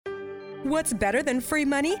What's better than free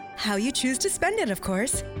money? How you choose to spend it, of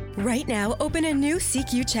course. Right now, open a new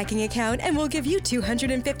CQ checking account and we'll give you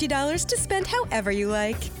 $250 to spend however you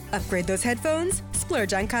like. Upgrade those headphones,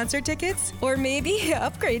 splurge on concert tickets, or maybe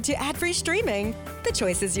upgrade to ad-free streaming. The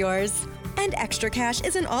choice is yours. And extra cash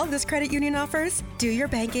isn't all this credit union offers. Do your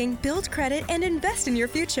banking, build credit, and invest in your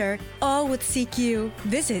future. All with CQ.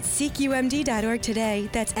 Visit CQMD.org today.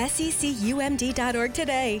 That's SECUMD.org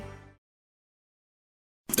today.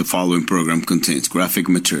 The following program contains graphic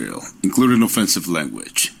material, including offensive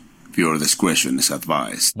language. Viewer discretion is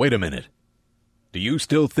advised. Wait a minute. Do you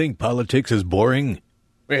still think politics is boring?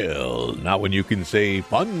 Well, not when you can say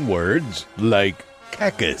fun words like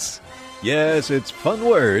caucus. Yes, it's fun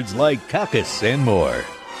words like caucus and more.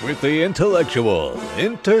 With the intellectual,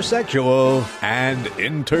 intersexual, and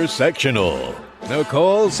intersectional.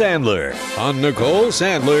 Nicole Sandler on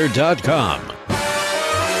NicoleSandler.com.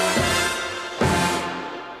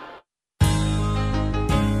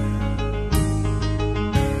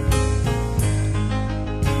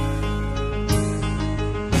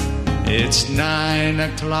 It's 9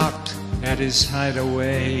 o'clock at his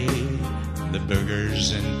hideaway. The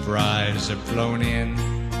burgers and fries are flown in.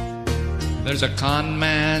 There's a con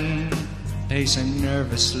man pacing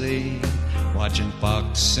nervously, watching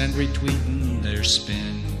Fox and retweeting their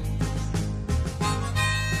spin.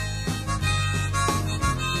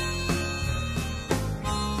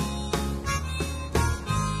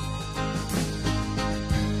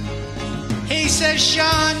 He says,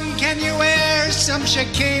 Sean, can you wear some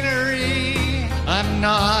chicanery? I'm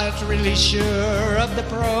not really sure of the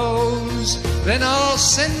pros. Then I'll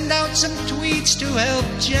send out some tweets to help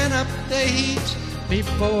gin up the heat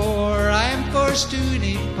before I'm forced to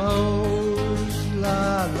depose.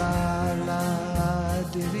 La la la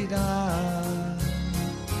diddy da,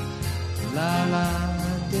 la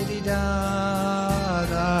la diddy da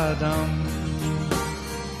da dum.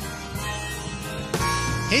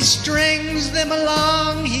 He strings them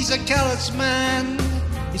along, he's a callous man.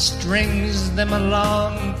 He strings them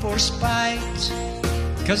along for spite,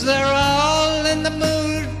 'cause they're all in the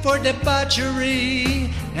mood for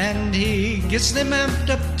debauchery, and he gets them amped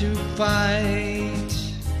up to fight.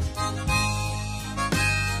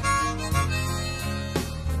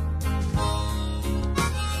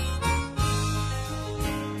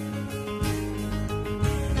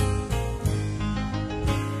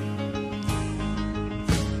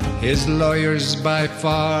 His lawyers by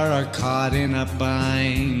far are caught in a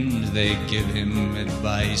bind. They give him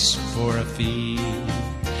advice for a fee,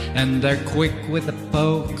 and they're quick with a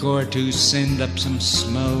poke or to send up some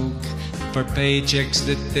smoke for paychecks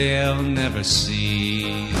that they'll never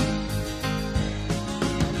see.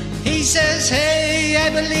 He says, hey,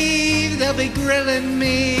 I believe they'll be grilling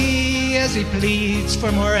me, as he pleads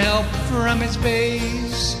for more help from his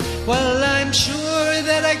base. Well, I'm sure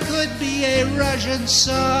that I could be a Russian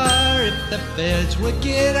Tsar if the feds would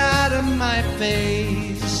get out of my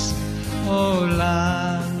face. Oh,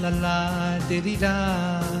 la, la, la,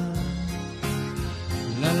 diddy-da.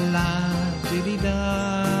 La, la,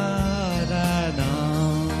 diddy-da, da-da.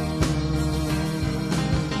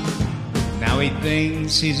 Now he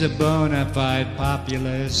thinks he's a bona fide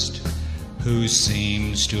populist who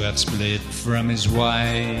seems to have split from his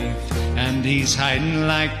wife, and he's hiding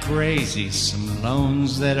like crazy some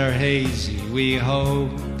loans that are hazy. We hope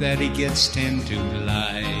that he gets 10 to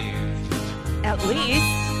life. At least.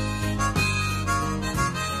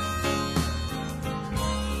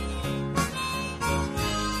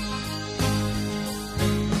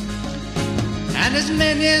 And his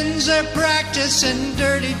minions are practicing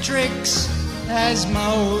dirty tricks, as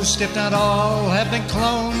most, if not all, have been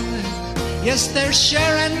cloned. Yes, they're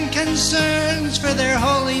sharing concerns for their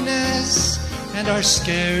holiness and are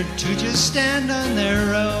scared to just stand on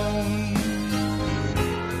their own.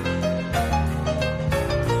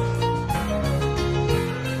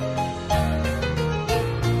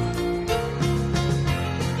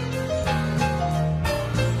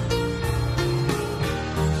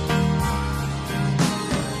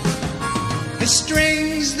 He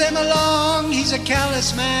strings them along, he's a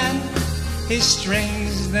callous man. He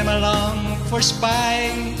strings them along for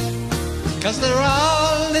spite, 'cause they're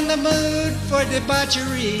all in the mood for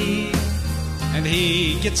debauchery, and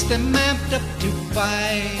he gets them amped up to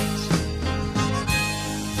fight.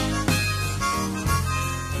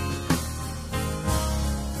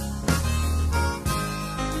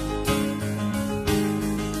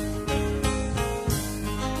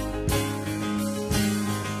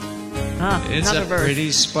 It's a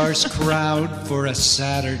pretty sparse crowd for a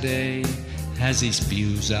Saturday, as he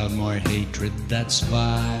spews out more hatred that's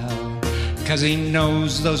vile. 'cause he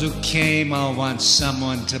knows those who came all want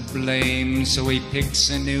someone to blame, so he picks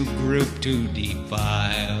a new group to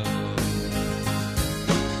defile.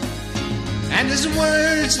 And his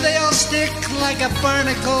words, they all stick like a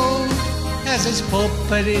barnacle, as his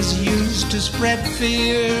pulpit is used to spread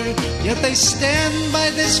fear. Yet they stand by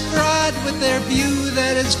this fraud with their view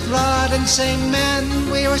that is flawed and say,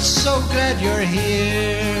 man, we are so glad you're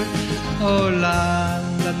here. Oh, la,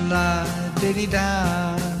 la, la,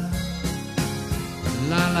 diddy-da.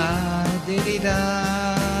 La, la,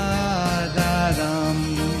 diddy-da, da-dum.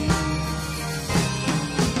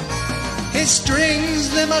 He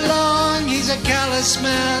strings them along, he's a callous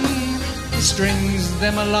man. He strings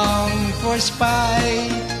them along for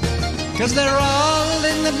spite, 'cause they're all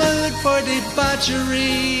in the mood for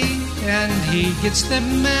debauchery, and he gets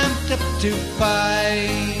them amped up to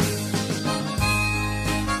fight.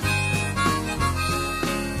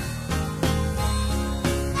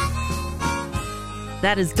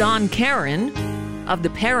 That is Don Karen of the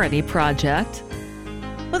Parody Project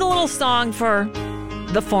with a little song for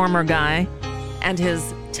the former guy and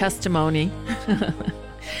his testimony.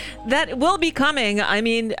 That will be coming. I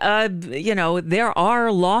mean, there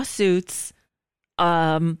are lawsuits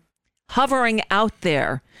hovering out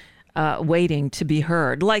there waiting to be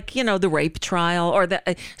heard. Like, the rape trial or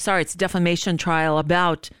it's defamation trial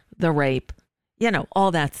about the rape. All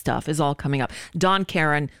that stuff is all coming up. Don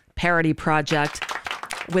Karen, Parody Project,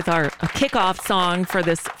 with our kickoff song for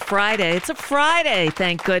this Friday. It's a Friday,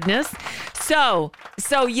 thank goodness. So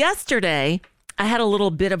yesterday, I had a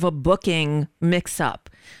little bit of a booking mix-up.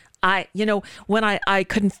 When I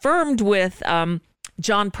confirmed with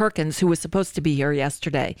John Perkins, who was supposed to be here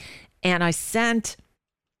yesterday, and I sent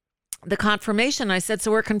the confirmation, I said,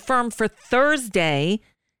 so we're confirmed for Thursday,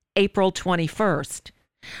 April 21st.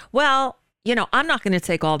 Well, I'm not going to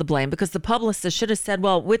take all the blame because the publicist should have said,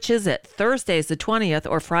 well, which is it? Thursday is the 20th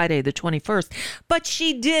or Friday the 21st? But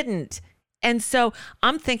she didn't. And so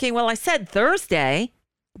I'm thinking, well, I said Thursday,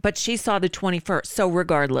 but she saw the 21st. So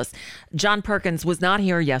regardless, John Perkins was not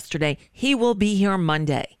here yesterday. He will be here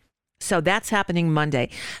Monday. So that's happening Monday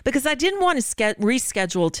because I didn't want to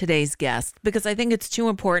reschedule today's guest because I think it's too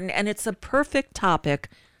important and it's a perfect topic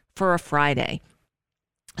for a Friday.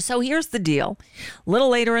 So here's the deal. A little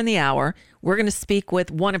later in the hour, we're going to speak with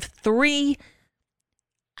one of three,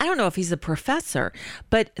 I don't know if he's a professor,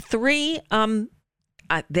 but three,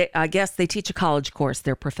 I guess they teach a college course.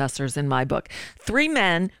 They're professors in my book. Three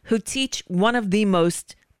men who teach one of the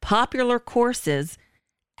most popular courses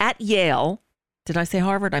at Yale. Did I say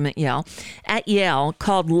Harvard? I meant Yale. At Yale,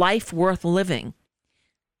 called Life Worth Living,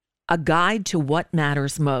 a guide to what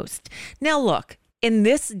matters most. Now, look, in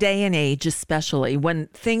this day and age, especially when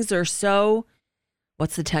things are so,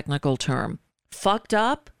 what's the technical term? Fucked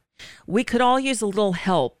up. We could all use a little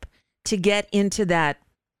help to get into that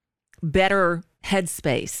better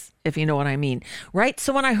headspace, if you know what I mean, right?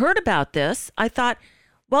 So when I heard about this, I thought,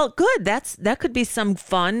 well, good. That could be some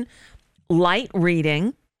fun, light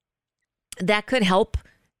reading that could help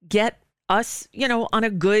get us, on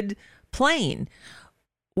a good plane.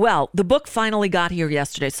 Well, the book finally got here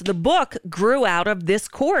yesterday. So the book grew out of this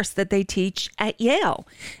course that they teach at Yale,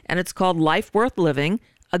 and it's called Life Worth Living,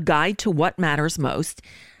 a guide to what matters most.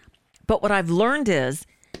 But what I've learned is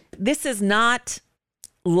this is not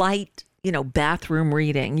light, bathroom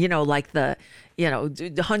reading, like the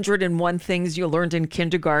 101 things you learned in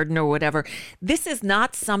kindergarten or whatever. This is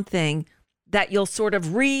not something that you'll sort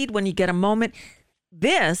of read when you get a moment.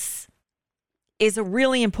 This is a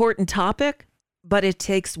really important topic, but it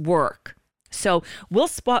takes work. So we'll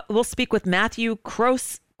speak with Matthew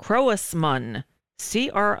Croasmun, Croasmun,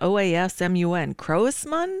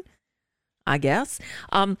 Croasmun, I guess.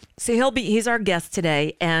 So he's our guest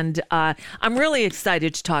today, and I'm really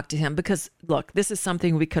excited to talk to him because, look, this is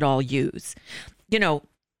something we could all use.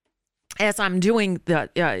 As I'm doing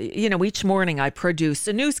each morning I produce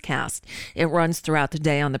a newscast. It runs throughout the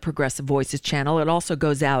day on the Progressive Voices channel. It also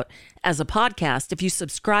goes out as a podcast. If you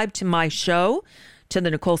subscribe to my show, to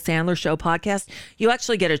the Nicole Sandler Show podcast, you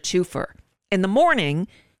actually get a twofer. In the morning,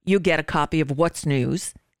 you get a copy of What's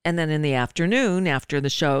News. And then in the afternoon, after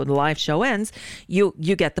the live show ends, you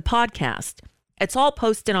get the podcast. It's all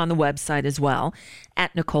posted on the website as well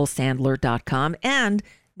at NicoleSandler.com. And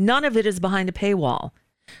none of it is behind a paywall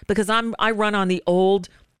because I run on the old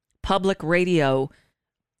public radio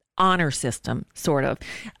honor system, sort of.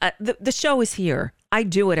 The show is here. I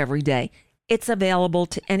do it every day. It's available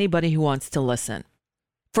to anybody who wants to listen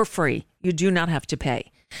for free. You do not have to pay.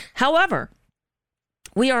 However,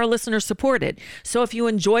 we are listener supported. So if you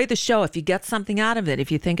enjoy the show, if you get something out of it,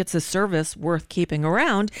 if you think it's a service worth keeping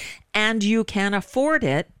around and you can afford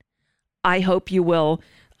it, I hope you will.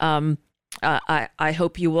 I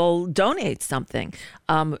hope you will donate something.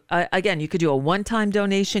 Again, you could do a one-time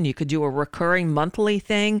donation. You could do a recurring monthly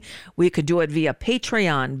thing. We could do it via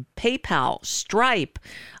Patreon, PayPal, Stripe,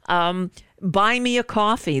 buy me a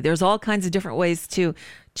coffee. There's all kinds of different ways to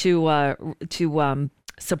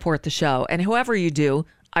support the show. And whoever you do,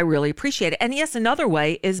 I really appreciate it. And yes, another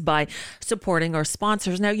way is by supporting our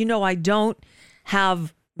sponsors. Now, I don't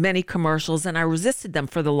have many commercials, and I resisted them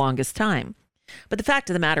for the longest time. But the fact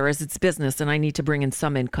of the matter is it's business, and I need to bring in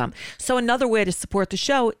some income. So another way to support the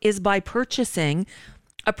show is by purchasing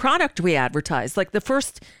a product we advertise. Like the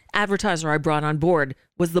first advertiser I brought on board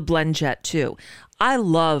was the BlendJet 2. I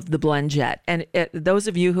love the BlendJet. And those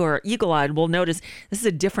of you who are eagle-eyed will notice this is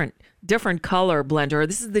a different color blender.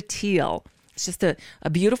 This is the teal. It's just a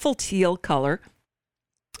beautiful teal color.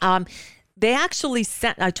 They actually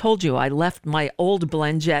sent, I told you, I left my old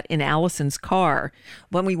BlendJet in Allison's car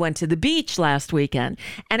when we went to the beach last weekend.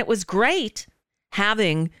 And it was great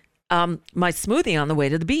having my smoothie on the way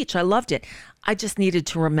to the beach. I loved it. I just needed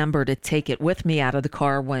to remember to take it with me out of the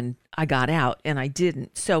car when I got out, and I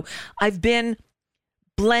didn't. So I've been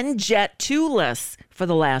BlendJet 2-less for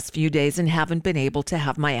the last few days and haven't been able to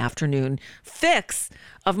have my afternoon fix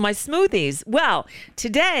of my smoothies. Well,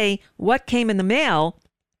 today, what came in the mail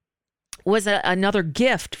was another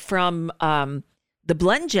gift from the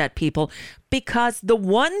BlendJet people, because the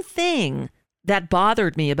one thing that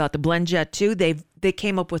bothered me about the BlendJet 2, they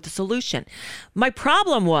came up with a solution. My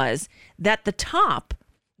problem was that the top,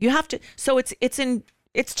 you have to, so it's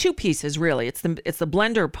two pieces really. It's the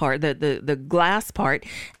blender part, the glass part,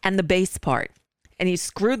 and the base part. And you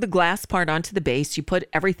screw the glass part onto the base. You put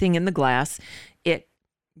everything in the glass. You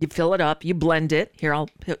fill it up. You blend it. Here,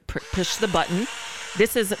 I'll push the button.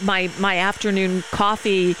 This is my afternoon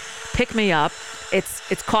coffee pick-me-up.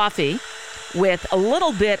 It's coffee with a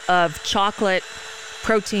little bit of chocolate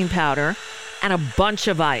protein powder and a bunch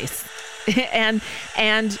of ice. and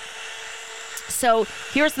so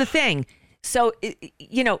here's the thing. So,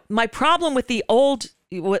 my problem with the old,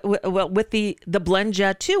 with the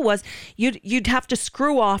BlendJet 2 was you'd have to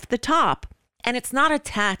screw off the top, and it's not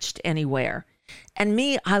attached anywhere. And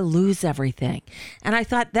me, I lose everything. And I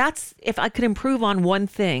thought if I could improve on one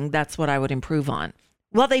thing, that's what I would improve on.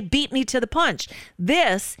 Well, they beat me to the punch.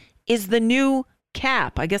 This is the new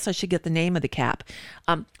cap. I guess I should get the name of the cap.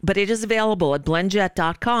 But it is available at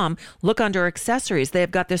blendjet.com. Look under accessories. They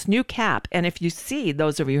have got this new cap. And if you see,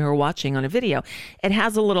 those of you who are watching on a video, it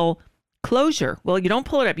has a little closure. Well, you don't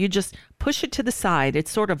pull it up. You just push it to the side.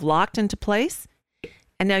 It's sort of locked into place.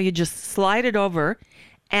 And now you just slide it over.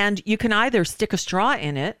 And you can either stick a straw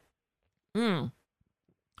in it, or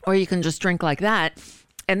you can just drink like that.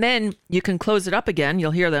 And then you can close it up again.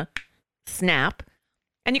 You'll hear the snap.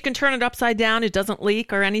 And you can turn it upside down. It doesn't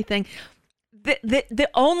leak or anything. The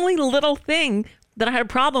only little thing that I had a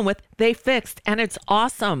problem with, they fixed. And it's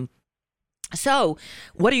awesome. So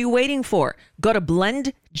what are you waiting for? Go to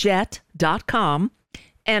blendjet.com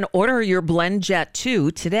and order your BlendJet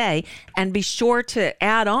 2 today. And be sure to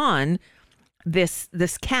add on this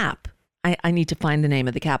cap. I need to find the name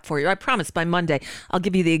of the cap for you. I promise by Monday I'll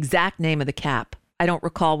give you the exact name of the cap. I don't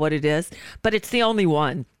recall what it is, but it's the only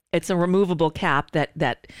one. It's a removable cap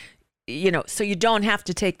that so you don't have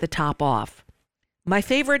to take the top off. My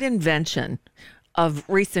favorite invention of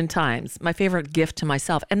recent times, my favorite gift to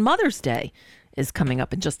myself, and Mother's Day is coming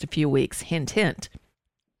up in just a few weeks. Hint, hint.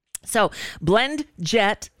 So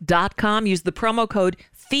blendjet.com, use the promo code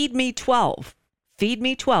FEEDME12.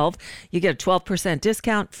 FeedMe12, you get a 12%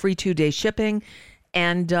 discount, free 2-day shipping,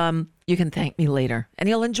 and you can thank me later. And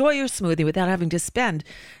you'll enjoy your smoothie without having to spend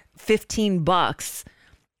 $15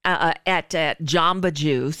 at Jamba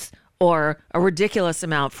Juice or a ridiculous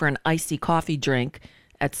amount for an icy coffee drink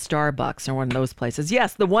at Starbucks or one of those places.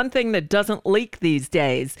 Yes, the one thing that doesn't leak these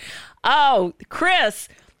days. Oh, Chris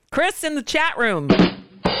in the chat room.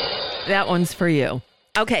 That one's for you.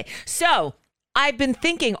 Okay, so I've been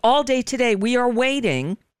thinking all day today, we are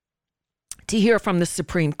waiting to hear from the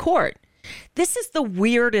Supreme Court. This is the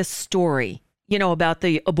weirdest story, about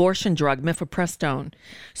the abortion drug, mifepristone.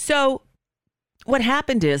 So what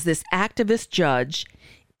happened is this activist judge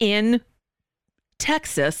in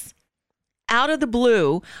Texas, out of the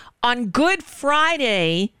blue, on Good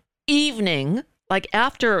Friday evening, like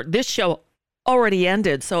after this show already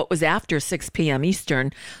ended, so it was after 6 p.m.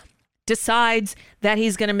 Eastern, decides that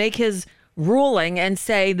he's going to make his ruling and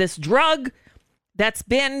say this drug that's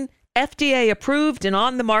been FDA approved and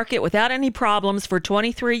on the market without any problems for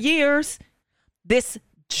 23 years, this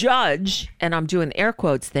judge, and I'm doing the air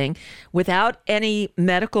quotes thing, without any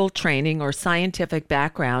medical training or scientific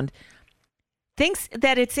background, thinks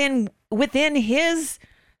that it's within his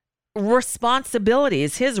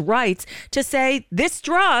responsibilities, his rights to say this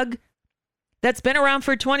drug that's been around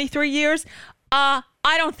for 23 years, I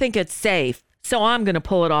don't think it's safe, so I'm going to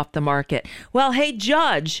pull it off the market. Well, hey,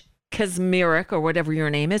 Judge Kazmirek, or whatever your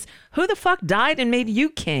name is, who the fuck died and made you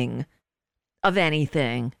king of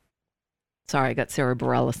anything? Sorry, I got Sarah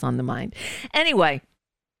Bareilles on the mind. Anyway,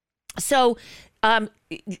 so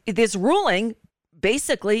this ruling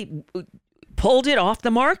basically pulled it off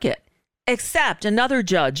the market, except another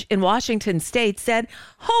judge in Washington state said,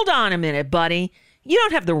 hold on a minute, buddy. You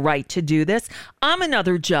don't have the right to do this. I'm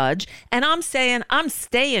another judge, and I'm saying I'm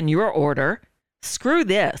staying your order. Screw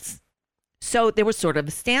this. So there was sort of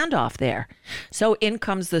a standoff there. So in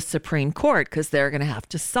comes the Supreme Court, because they're going to have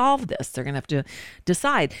to solve this. They're going to have to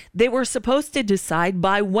decide. They were supposed to decide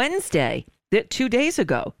by Wednesday, 2 days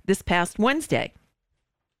ago, this past Wednesday.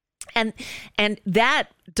 And that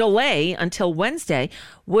delay until Wednesday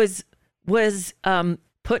was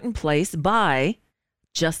put in place by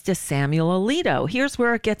Justice Samuel Alito. Here's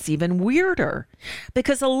where it gets even weirder,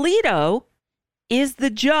 because Alito is the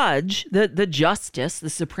judge, the justice, the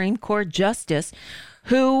Supreme Court justice,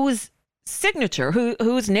 whose signature,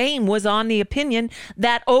 whose name was on the opinion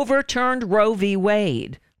that overturned Roe v.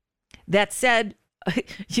 Wade, that said,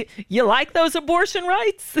 you like those abortion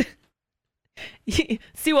rights?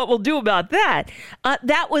 See what we'll do about that.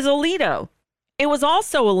 That was Alito. It was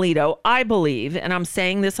also Alito, I believe, and I'm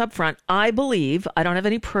saying this up front, I believe, I don't have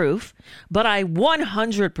any proof, but I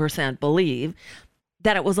 100% believe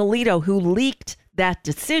that it was Alito who leaked that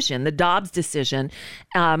decision, the Dobbs decision,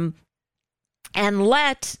 and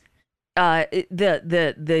let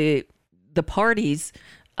the parties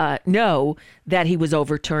know that he was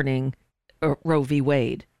overturning Roe v.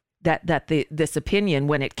 Wade, that this opinion,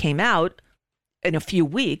 when it came out in a few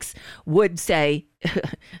weeks, would say,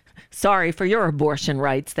 sorry for your abortion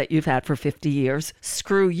rights that you've had for 50 years.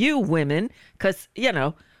 Screw you, women, because,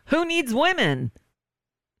 who needs women?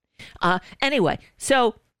 Anyway,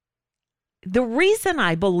 so the reason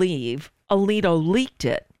I believe Alito leaked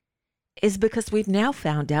it is because we've now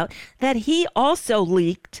found out that he also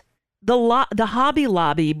leaked the Hobby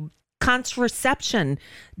Lobby contraception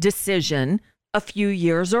decision a few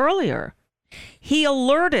years earlier. He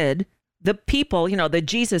alerted the people, the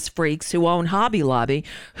Jesus freaks who own Hobby Lobby,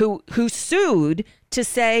 who sued to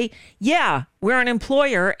say, yeah, we're an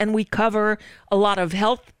employer and we cover a lot of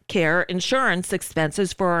health care insurance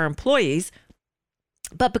expenses for our employees.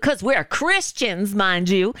 But because we're Christians, mind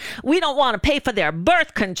you, we don't want to pay for their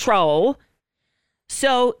birth control.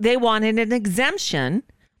 So they wanted an exemption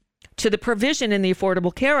to the provision in the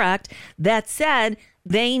Affordable Care Act that said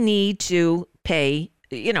they need to pay,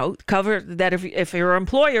 cover that if you're an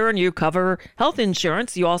employer and you cover health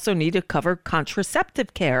insurance, you also need to cover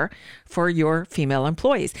contraceptive care for your female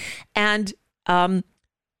employees. And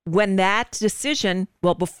when that decision,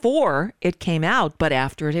 before it came out, but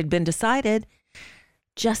after it had been decided,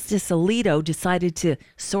 Justice Alito decided to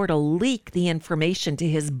sort of leak the information to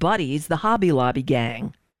his buddies, the Hobby Lobby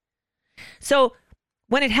gang. So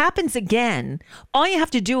when it happens again, all you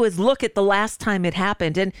have to do is look at the last time it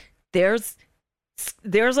happened, and there's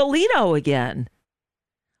Alito again.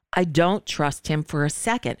 I don't trust him for a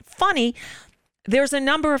second. Funny, there's a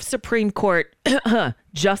number of Supreme Court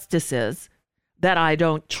justices that I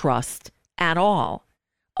don't trust at all.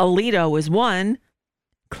 Alito is one.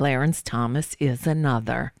 Clarence Thomas is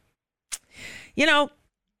another.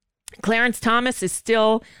 Clarence Thomas is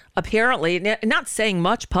still apparently not saying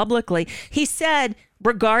much publicly. He said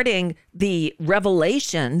regarding the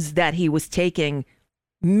revelations that he was taking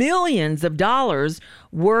millions of dollars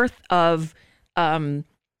worth of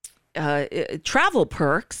travel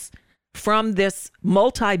perks from this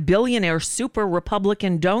multi-billionaire super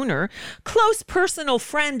Republican donor, close personal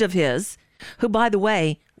friend of his, who, by the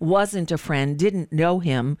way, wasn't a friend, didn't know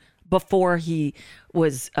him before he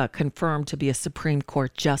was confirmed to be a Supreme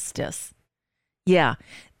Court justice. Yeah,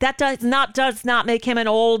 that does not make him an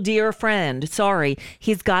old dear friend. Sorry,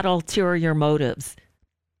 he's got ulterior motives.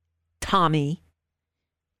 Tommy.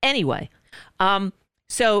 Anyway, Clarence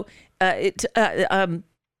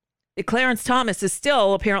Thomas is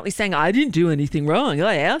still apparently saying, I didn't do anything wrong.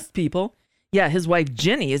 I asked people. Yeah, his wife,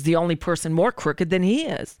 Ginny, is the only person more crooked than he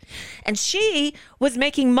is. And she was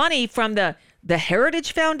making money from the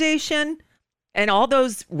Heritage Foundation and all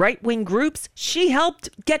those right-wing groups. She helped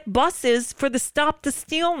get buses for the Stop the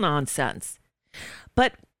Steal nonsense.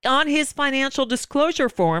 But on his financial disclosure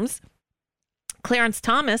forms, Clarence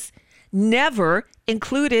Thomas never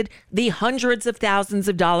included the hundreds of thousands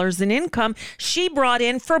of dollars in income she brought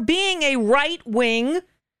in for being a right-wing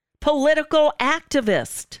political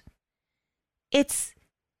activist. It's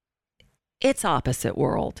opposite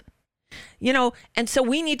world. And so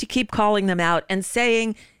we need to keep calling them out and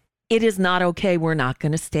saying, it is not okay. We're not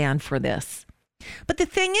going to stand for this. But the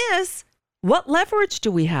thing is, what leverage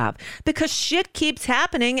do we have? Because shit keeps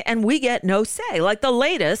happening and we get no say. Like the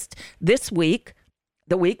latest this week,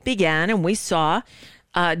 the week began and we saw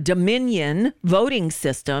Dominion voting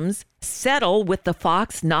systems settle with the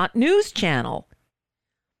Fox Not News channel.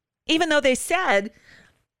 Even though they said,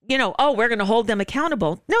 oh, we're going to hold them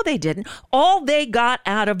accountable. No, they didn't. All they got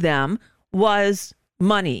out of them was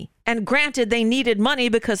money. And granted, they needed money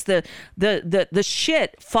because the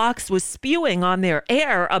shit Fox was spewing on their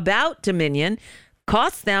air about Dominion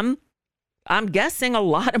cost them, I'm guessing, a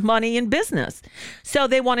lot of money in business. So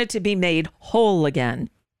they wanted to be made whole again.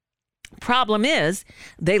 Problem is,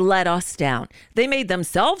 they let us down. They made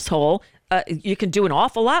themselves whole. You can do an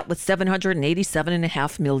awful lot with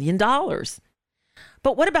 $787.5 million.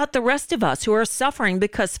 But what about the rest of us who are suffering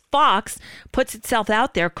because Fox puts itself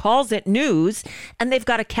out there, calls it news, and they've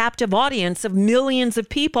got a captive audience of millions of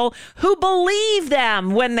people who believe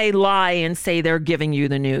them when they lie and say they're giving you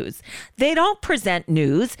the news. They don't present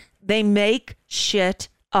news. They make shit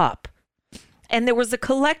up. And there was a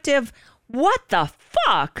collective, what the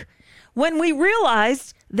fuck, when we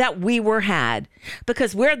realized that we were had,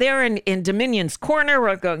 because we're there in Dominion's corner.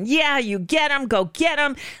 We're going, yeah, you get them, go get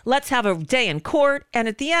them. Let's have a day in court. And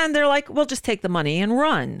at the end, they're like, we'll just take the money and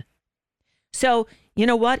run. So you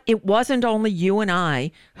know what? It wasn't only you and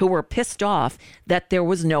I who were pissed off that there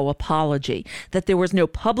was no apology, that there was no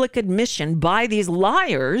public admission by these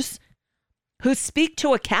liars who speak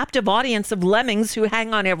to a captive audience of lemmings who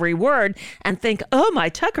hang on every word and think, oh, my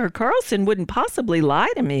Tucker Carlson wouldn't possibly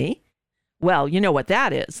lie to me. Well, you know what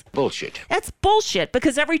that is. Bullshit. That's bullshit,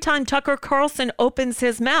 because every time Tucker Carlson opens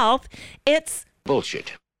his mouth, it's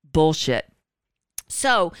bullshit. Bullshit.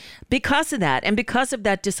 So because of that, and because of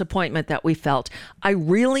that disappointment that we felt, I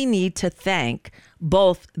really need to thank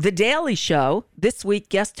both The Daily Show, this week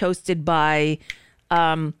guest hosted by,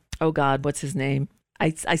 oh God, what's his name? I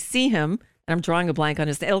see him, and I'm drawing a blank on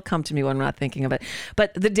his name. It'll come to me when I'm not thinking of it.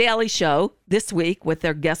 But The Daily Show this week with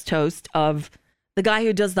their guest host of the guy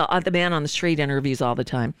who does the man on the street interviews all the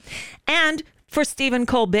time. And for Stephen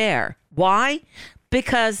Colbert. Why?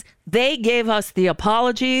 Because they gave us the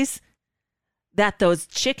apologies that those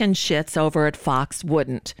chicken shits over at Fox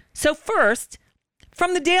wouldn't. So first,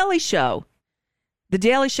 from The Daily Show. The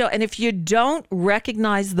Daily Show. And if you don't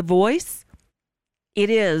recognize the voice, it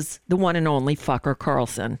is the one and only Fucker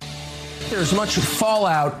Carlson. There's much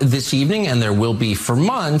fallout this evening, and there will be for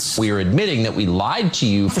months. We are admitting that we lied to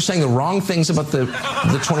you for saying the wrong things about the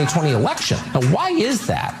 2020 election. Now, why is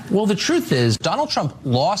that? Well, the truth is Donald Trump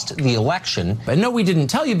lost the election. And no, we didn't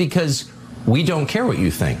tell you because we don't care what you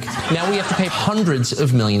think. Now we have to pay hundreds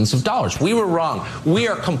of millions of dollars. We were wrong. We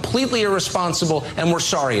are completely irresponsible, and we're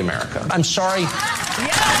sorry, America. I'm sorry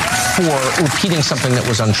for repeating something that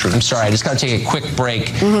was untrue. I'm sorry. I just got to take a quick break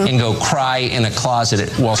and go cry in a closet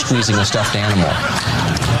while squeezing a stuffed animal.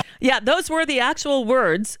 Yeah, those were the actual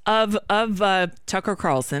words of Tucker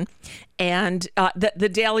Carlson. And the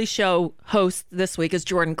Daily Show host this week is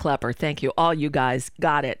Jordan Klepper. Thank you. All you guys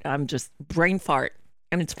got it. I'm just brain fart.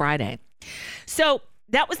 And it's Friday. So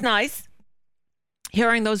that was nice,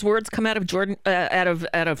 hearing those words come out of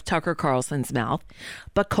out of Tucker Carlson's mouth.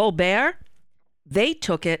 But Colbert, they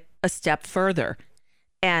took it a step further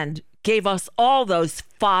and gave us all those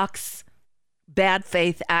Fox bad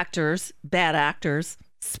faith actors, bad actors,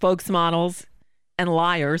 spokesmodels, and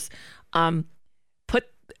liars.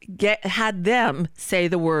 Had them say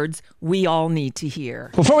the words we all need to hear.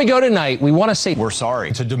 Before we go tonight, we want to say we're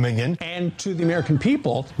sorry to Dominion and to the American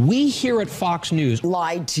people. We here at Fox News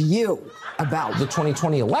lied to you about the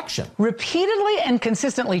 2020 election. Repeatedly and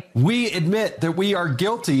consistently. We admit that we are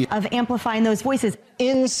guilty of amplifying those voices.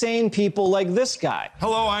 Insane people like this guy.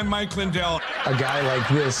 Hello, I'm Mike Lindell. A guy like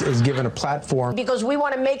this is given a platform. Because we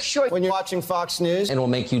want to make sure when you're watching Fox News, and will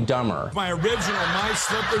make you dumber. My original My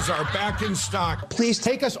Slippers are back in stock. Please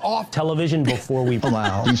take us off television before we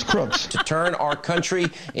allow these crooks to turn our country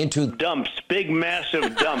into dumps, big,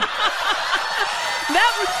 massive dumps.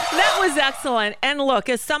 That was excellent. And look,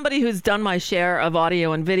 as somebody who's done my share of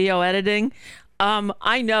audio and video editing,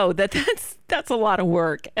 I know that's a lot of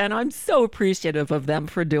work, and I'm so appreciative of them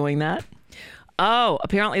for doing that. Oh,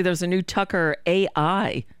 apparently there's a new Tucker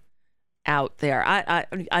AI out there.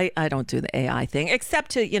 I don't do the AI thing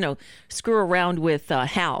except to, screw around with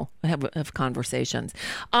Hal, have conversations.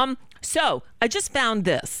 So I just found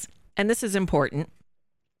this, and this is important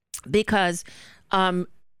because, I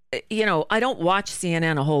don't watch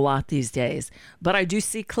CNN a whole lot these days, but I do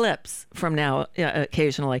see clips from now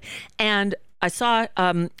occasionally. And I saw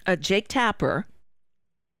Jake Tapper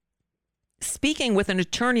speaking with an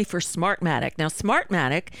attorney for Smartmatic. Now,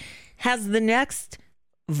 Smartmatic has the next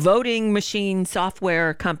voting machine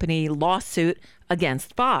software company lawsuit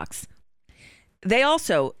against Fox. They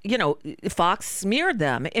also, Fox smeared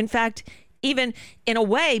them. In fact, even in a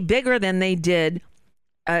way bigger than they did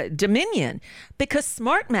Dominion, because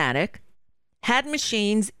Smartmatic had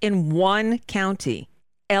machines in one county,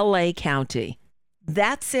 LA County.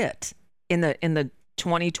 That's it in the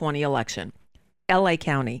 2020 election, LA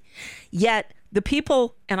County. Yet the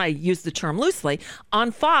people, and I use the term loosely,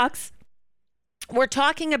 on Fox were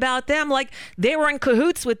talking about them like they were in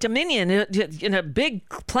cahoots with Dominion in a big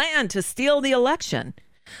plan to steal the election.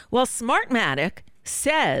 Well, Smartmatic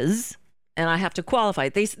says, and I have to qualify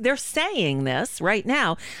it, they're saying this right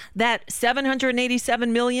now, that $787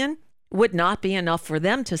 million would not be enough for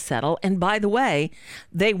them to settle. And by the way,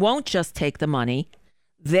 they won't just take the money.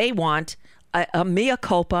 They want a mea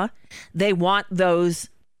culpa. They want those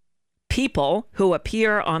people who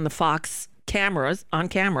appear on the Fox cameras, on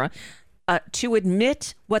camera, to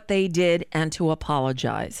admit what they did and to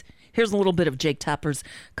apologize. Here's a little bit of Jake Tapper's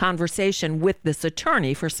conversation with this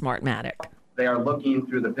attorney for Smartmatic. They are looking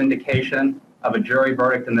through the vindication of a jury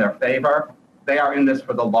verdict in their favor. They are in this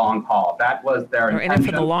for the long haul. That was their intention. They're in it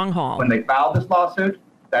for the long haul. When they filed this lawsuit,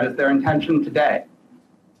 that is their intention today.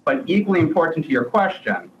 But equally important to your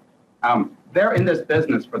question, they're in this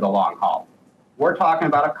business for the long haul. We're talking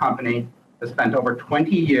about a company that spent over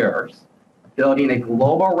 20 years building a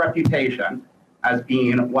global reputation as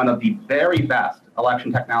being one of the very best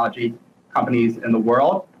election technology companies in the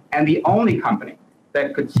world, and the only company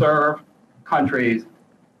that could serve countries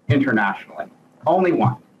internationally. Only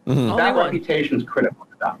one. Mm-hmm. That reputation is critical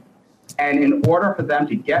to them. And in order for them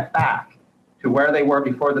to get back to where they were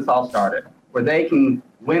before this all started, where they can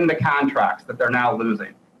win the contracts that they're now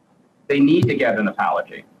losing, they need to get an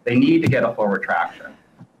apology. They need to get a full retraction,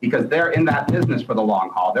 because they're in that business for the long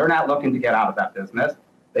haul. They're not looking to get out of that business.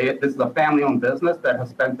 This is a family-owned business that has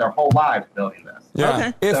spent their whole lives building this.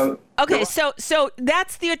 Yeah. Okay. So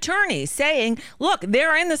that's the attorney saying, look,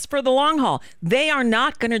 they're in this for the long haul. They are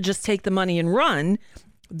not going to just take the money and run.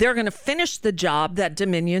 They're going to finish the job that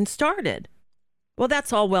Dominion started. Well,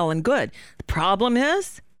 that's all well and good. The problem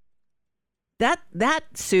is that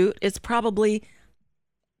suit is probably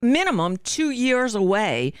minimum 2 years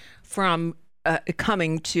away from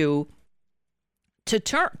coming to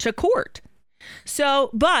court.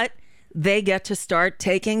 So, but they get to start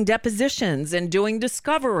taking depositions and doing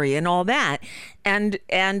discovery and all that. And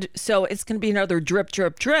so it's going to be another drip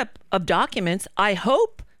of documents. I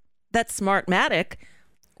hope that Smartmatic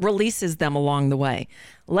releases them along the way,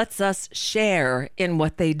 lets us share in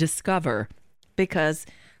what they discover, because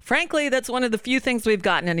frankly, that's one of the few things we've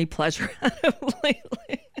gotten any pleasure out of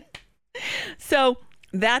lately. So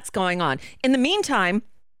that's going on. In the meantime,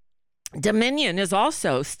 Dominion is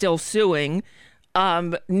also still suing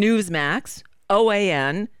Newsmax,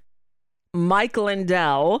 OAN, Mike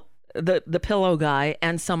Lindell, the pillow guy,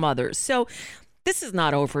 and some others. So this is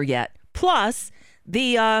not over yet. Plus,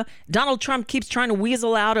 the Donald Trump keeps trying to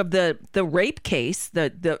weasel out of the rape case,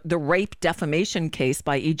 the rape defamation case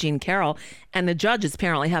by E. Jean Carroll, and the judge is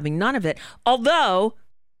apparently having none of it. Although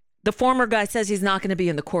the former guy says he's not going to be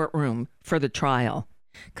in the courtroom for the trial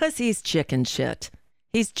because he's chicken shit.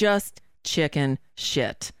 He's just chicken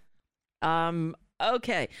shit.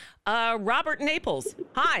 Okay. Robert Naples.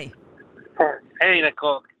 Hi. Hey,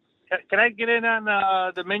 Nicole. Can I get in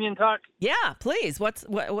on Dominion talk? Yeah, please. What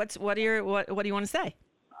do you want to say?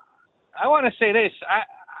 I want to say this.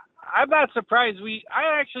 I'm not surprised.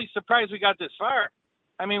 I'm actually surprised we got this far.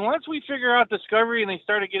 I mean, once we figure out Discovery and they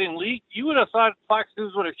started getting leaked, you would have thought Fox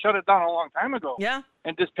News would have shut it down a long time ago. Yeah.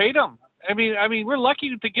 And just paid them. I mean, we're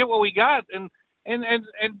lucky to get what we got. And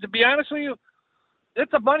to be honest with you,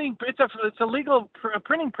 it's a legal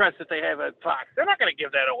printing press that they have at Fox. They're not going to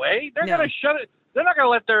give that away. They're going to shut it. They're not going to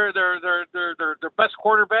let their best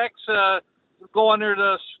quarterbacks go under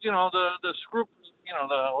the screw,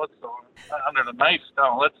 under the knife.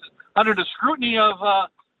 No, under the scrutiny of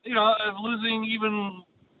losing, even,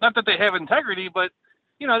 not that they have integrity, but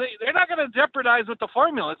they're not going to jeopardize with the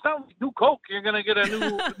formula. It's not like new Coke. You're going to get a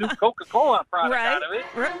new Coca-Cola product out of it.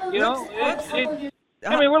 Right.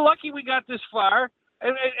 I mean, we're lucky we got this far.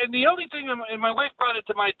 And the only thing, and my wife brought it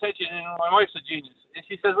to my attention, and my wife's a genius, and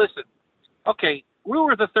she said, listen, okay, we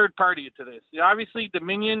were the third party to this. Obviously,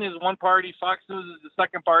 Dominion is one party, Fox News is the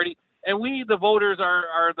second party, and we, the voters,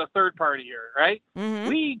 are the third party here, right? Mm-hmm.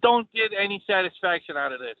 We don't get any satisfaction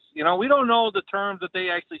out of this. We don't know the terms that they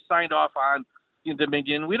actually signed off on in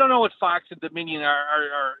Dominion. We don't know what Fox and Dominion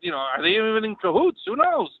are they even in cahoots? Who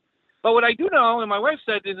knows? But what I do know, and my wife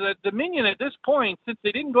said, is that Dominion at this point, since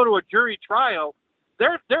they didn't go to a jury trial,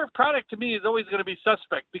 their product to me is always going to be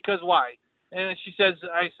suspect. Because why? And she says,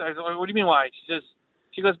 I said, what do you mean why?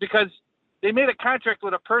 She goes, because they made a contract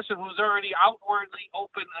with a person who's already outwardly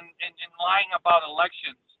open and lying about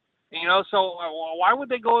elections. You know, so why would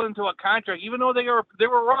they go into a contract, even though they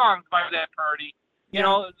were wronged by that party? You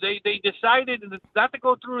know, they decided not to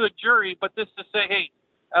go through the jury, but just to say, hey,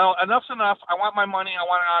 enough's enough. I want my money. I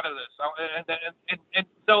want out of this. And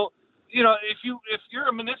so, you know, if you're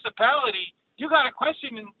a municipality, you got to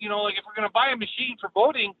question, you know, like if we're going to buy a machine for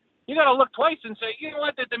voting, you got to look twice and say, you know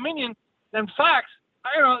what, the Dominion and Fox,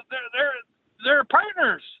 you know, they're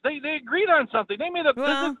partners. They agreed on something. They made a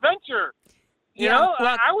business venture. You know,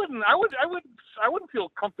 look, I wouldn't feel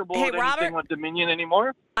comfortable with anything with Dominion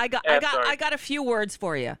anymore. I got a few words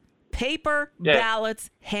for you. Paper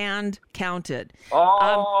ballots hand counted.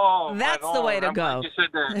 Oh, that's the way to go. You said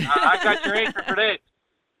that. I got your answer for that.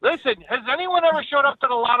 Listen, has anyone ever showed up to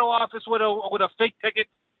the lotto office with a fake ticket?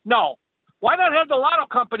 No. Why not have the lotto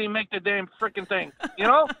company make the damn freaking thing? You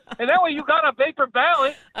know, and that way you got a paper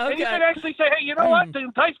ballot, and you can actually say, hey, you know what? To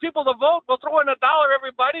entice people to vote, we'll throw in $1,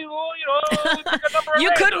 everybody. Well, you know, we pick a number. You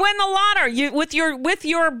could win the lottery. With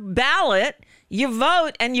your ballot. You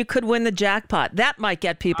vote, and you could win the jackpot. That might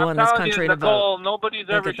get people in this country to vote. Nobody's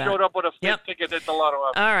ever showed up with a fake ticket at the lotto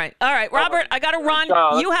office. All right, Robert, I got to run.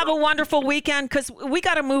 You have a wonderful weekend, because we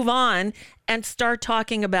got to move on and start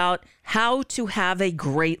talking about how to have a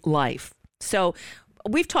great life. So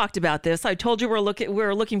we've talked about this. I told you we're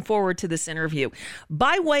looking forward to this interview.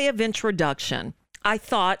 By way of introduction, I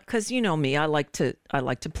thought, because you know me, I like to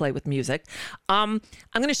play with music. I'm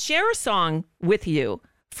going to share a song with you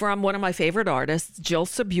from one of my favorite artists, Jill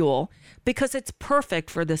Sabule, because it's perfect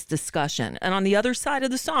for this discussion. And on the other side of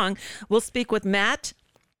the song, we'll speak with Matt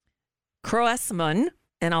Croasmun,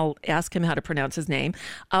 and I'll ask him how to pronounce his name,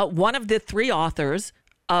 one of the 3 authors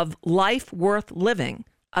of Life Worth Living,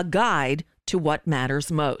 a guide to what matters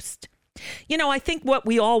most. You know, I think what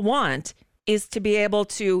we all want is to be able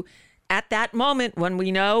to, at that moment when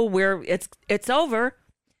we know it's over,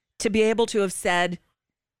 to be able to have said,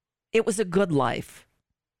 it was a good life.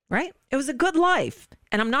 Right? It was a good life.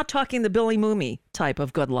 And I'm not talking the Billy Mooney type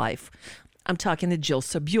of good life. I'm talking the Jill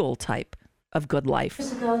Sabule type of good life.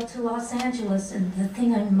 Years ago to Los Angeles, and the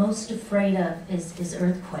thing I'm most afraid of is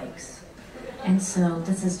earthquakes. And so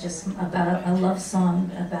this is just about a love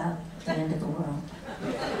song about the end of the world.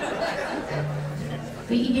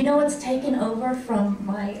 But you know what's taken over from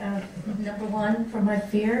my, number one, from my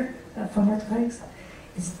fear from earthquakes?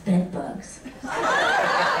 Is bed bugs.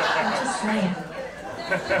 I'm just saying.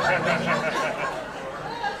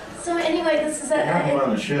 So anyway, this is I'm on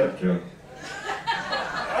the ship, Joe.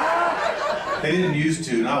 They didn't used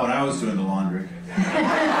to, not when I was doing the laundry.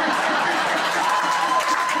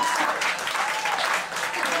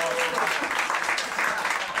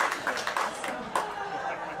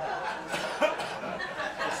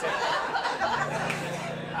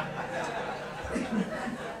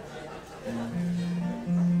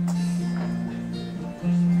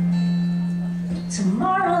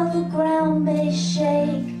 Tomorrow the ground may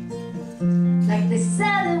shake, like they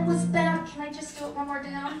said it was bound. Can I just do it one more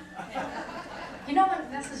down? You know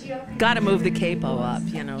what messes you up? Got to move the capo up,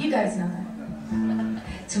 you know. You guys know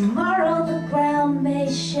that. Tomorrow the ground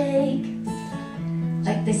may shake,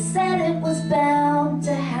 like they said it was bound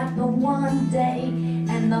to happen one day,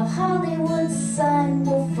 and the Hollywood sign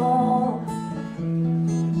will fall,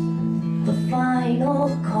 the final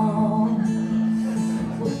call.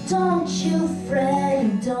 Well, don't you fret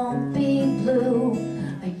and don't be blue.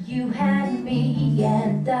 You had me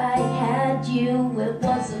and I had you. It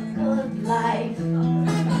was a good life.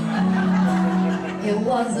 It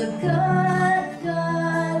was a good,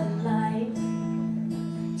 good life.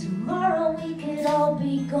 Tomorrow we could all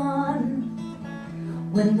be gone,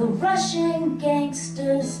 when the Russian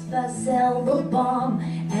gangsters sell the bomb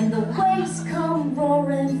and the waves come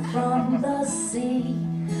roaring from the sea.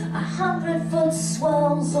 100-foot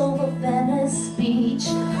swells over Venice Beach.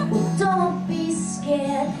 Well, don't be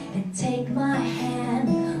scared and take my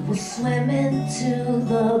hand. We'll swim into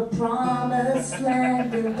the promised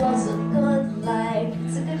land. It was a good life.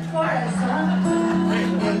 It's a good chorus, huh?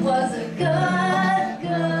 It was a good,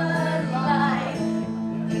 good life.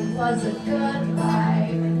 It was a good life.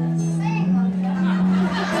 Sing like that.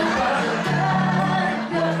 It was a good,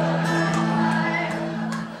 good life.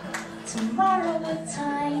 Tomorrow a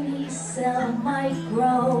tiny cell might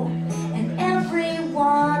grow, and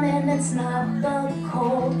everyone, and it's not the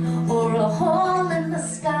cold, or a hole in the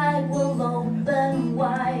sky will open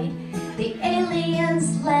wide. The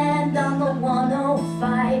aliens land on the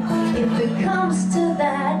 105.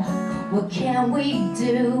 What can we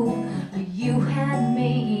do? You had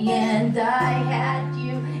me and I had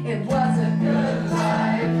you. It was a good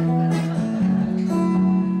life.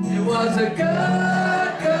 It was a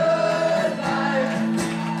good, good life.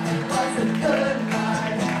 It was a good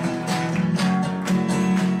life.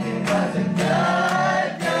 It was a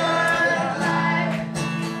good, good life.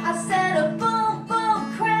 I said a boom,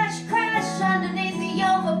 boom, crash, crash underneath the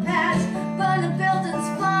overpass. Burning buildings,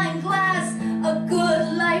 flying glass. A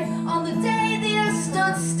good life. On the day the earth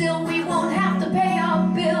stood still, we won't have to pay our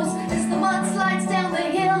bills. As the mud slides down the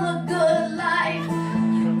hill, a good life.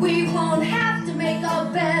 We won't have to make our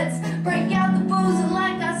beds. Break out the booze and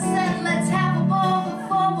like I said, let's have a ball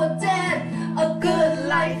before we're dead. A good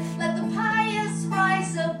life. Let the pious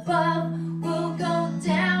rise above. We'll go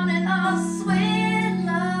down in our sweet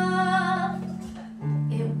love.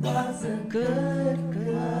 It was a good,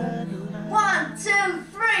 good life. 1, 2,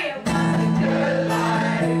 3. It was a good life.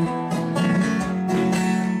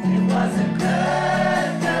 It was a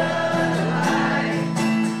good, good life.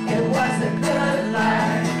 It was a good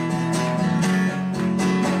life.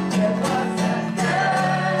 It was a good,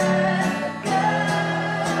 good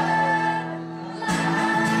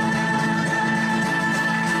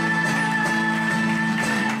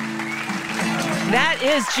That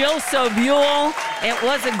is Jill Sobule. It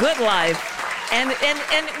was a good life. And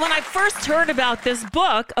when I first heard about this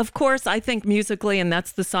book, of course, I think musically, and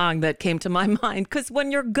that's the song that came to my mind. Because when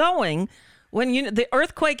you're going, when the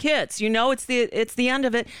earthquake hits, it's the end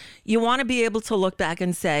of it. You want to be able to look back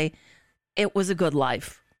and say, it was a good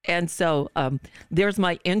life. And so there's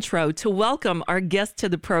my intro to welcome our guest to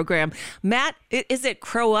the program. Matt, is it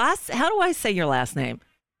Croas? How do I say your last name?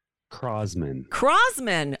 Crosman.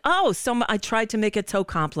 Crosman. Oh, so I tried to make it so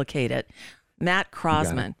complicated. Matt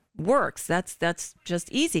Crosman. Works. That's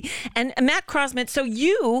just easy. And Matt Crosman, so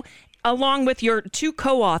you, along with your two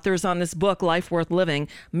co-authors on this book, Life Worth Living,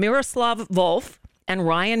 Miroslav Volf and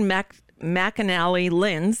Ryan McAnally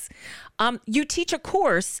Linz, you teach a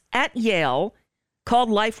course at Yale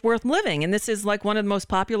called Life Worth Living. And this is like one of the most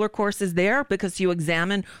popular courses there because you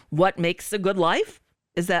examine what makes a good life.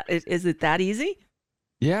 Is it that easy?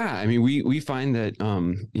 Yeah, I mean, we find that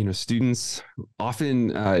students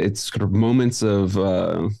often it's sort of moments of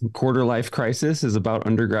quarter life crisis is about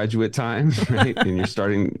undergraduate time, right? And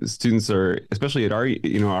students are, especially at our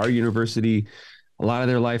university, a lot of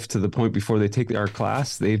their life to the point before they take our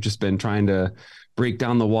class, they've just been trying to break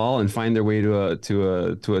down the wall and find their way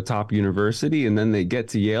to a top university, and then they get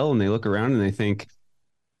to Yale and they look around and they think,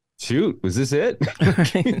 shoot, was this it?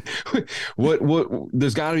 What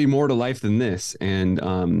there's got to be more to life than this. And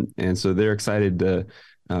so they're excited to,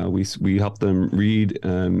 we help them read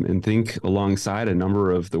and think alongside a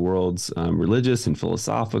number of the world's religious and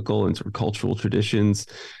philosophical and sort of cultural traditions.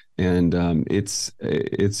 And it's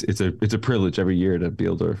a privilege every year to be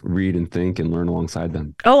able to read and think and learn alongside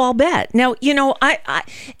them. Oh, I'll bet. Now,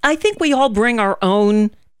 I think we all bring our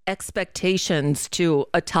own expectations to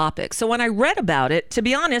a topic. So when I read about it, to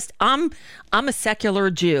be honest, I'm a secular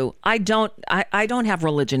Jew. I don't have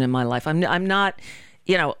religion in my life. I'm not,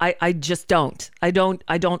 I just don't. I don't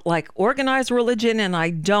like organized religion, and I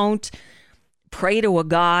don't pray to a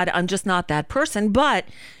God. I'm just not that person. But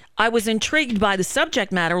I was intrigued by the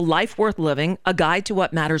subject matter, Life Worth Living, a guide to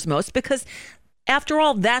what matters most, because after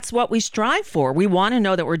all, that's what we strive for. We want to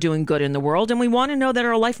know that we're doing good in the world, and we want to know that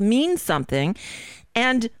our life means something.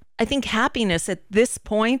 And I think happiness at this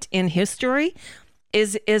point in history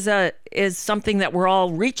is something that we're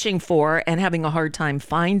all reaching for and having a hard time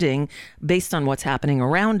finding based on what's happening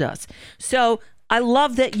around us. So I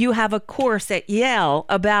love that you have a course at Yale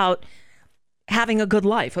about having a good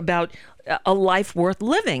life, about a life worth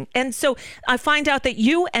living. And so I find out that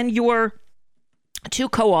you and your two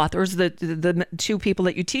co-authors, the two people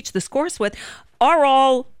that you teach this course with, are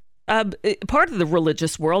all part of the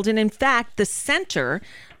religious world. And in fact, the center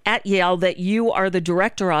at Yale that you are the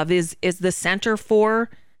director of is the Center for,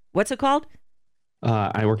 what's it called?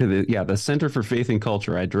 I work at the Center for Faith and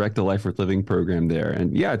Culture. I direct the Life Worth Living program there.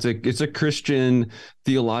 And yeah, it's a Christian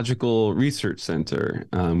theological research center.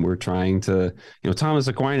 We're trying to, Thomas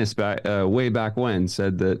Aquinas way back when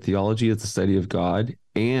said that theology is the study of God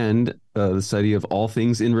and the study of all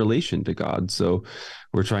things in relation to God. So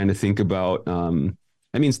we're trying to think about,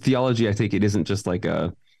 that means theology, I think it isn't just like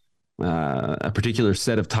a particular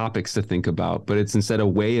set of topics to think about, but it's instead a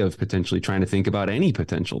way of potentially trying to think about any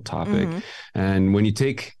potential topic. Mm-hmm. And when you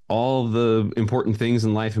take all the important things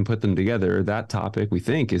in life and put them together, that topic we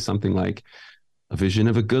think is something like a vision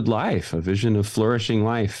of a good life, a vision of flourishing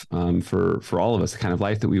life for all of us, the kind of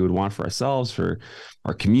life that we would want for ourselves, for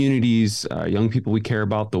our communities, young people we care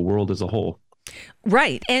about, the world as a whole.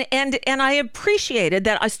 Right. And I appreciated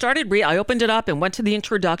that. I opened it up and went to the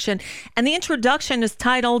introduction, and the introduction is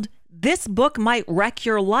titled, "This Book Might Wreck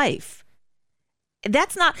Your Life."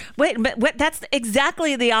 That's that's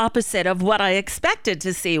exactly the opposite of what I expected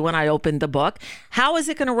to see when I opened the book. How is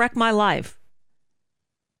it going to wreck my life?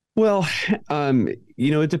 Well,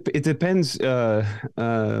 it depends. The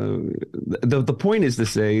point is to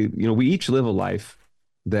say, we each live a life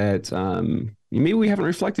that maybe we haven't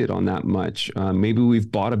reflected on that much. Maybe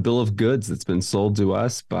we've bought a bill of goods that's been sold to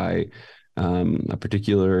us by a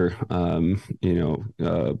particular,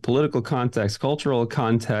 political context, cultural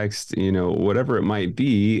context, whatever it might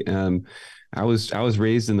be. I was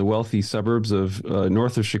raised in the wealthy suburbs of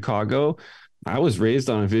north of Chicago. I was raised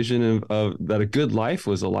on a vision of that a good life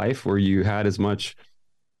was a life where you had as much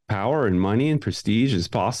power and money and prestige as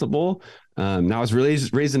possible. Now I was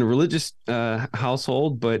raised in a religious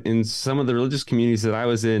household, but in some of the religious communities that I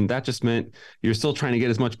was in, that just meant you're still trying to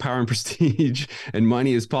get as much power and prestige and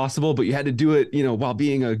money as possible, but you had to do it, while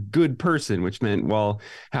being a good person, which meant while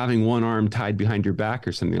having one arm tied behind your back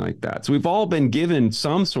or something like that. So we've all been given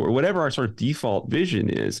some sort, whatever our sort of default vision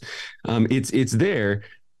is, it's there.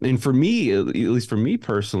 And for me, at least for me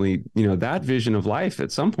personally, that vision of life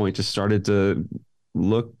at some point just started to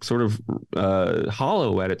look sort of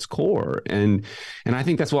hollow at its core. And I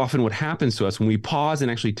think that's often what happens to us when we pause and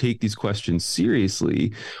actually take these questions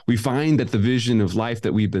seriously. We find that the vision of life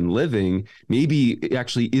that we've been living maybe it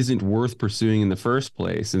actually isn't worth pursuing in the first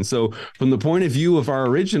place. And so from the point of view of our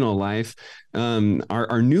original life,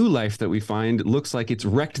 our new life that we find looks like it's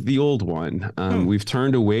wrecked the old one. We've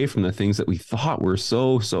turned away from the things that we thought were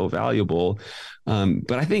so valuable.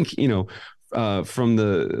 But I think, from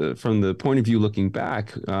the point of view looking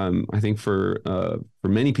back, I think for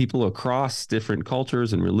many people across different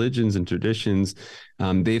cultures and religions and traditions,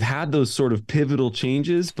 they've had those sort of pivotal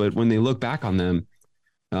changes. But when they look back on them,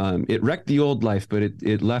 it wrecked the old life, but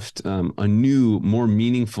it left a new, more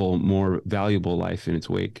meaningful, more valuable life in its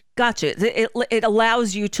wake. Gotcha. It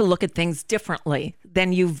allows you to look at things differently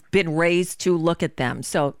than you've been raised to look at them.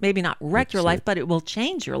 So maybe not wreck your life, but it will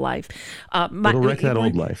change your life. It'll wreck that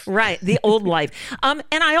old life. Right, the old life. And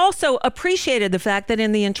I also appreciated the fact that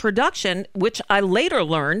in the introduction, which I later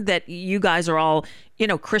learned that you guys are all,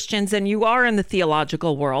 Christians and you are in the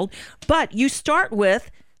theological world, but you start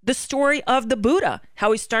with the story of the Buddha,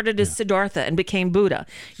 how he started as Siddhartha and became Buddha.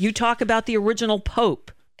 You talk about the original Pope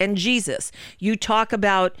and Jesus. You talk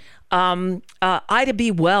about Ida B.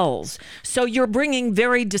 Wells. So you're bringing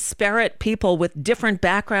very disparate people with different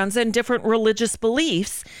backgrounds and different religious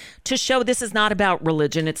beliefs to show this is not about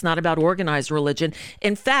religion. It's not about organized religion.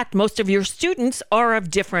 In fact, most of your students are of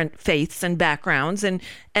different faiths and backgrounds, and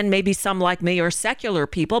maybe some like me are secular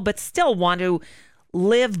people, but still want to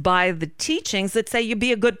live by the teachings that say you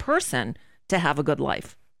be a good person to have a good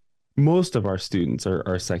life. Most of our students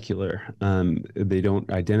are secular. They don't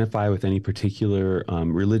identify with any particular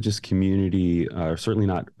religious community, certainly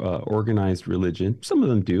not organized religion. Some of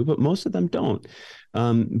them do, but most of them don't.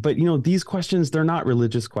 But, these questions, they're not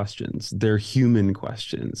religious questions. They're human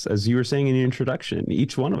questions. As you were saying in your introduction,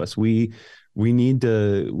 each one of us, we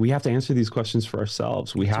have to answer these questions for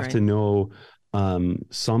ourselves. We have to know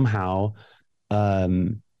somehow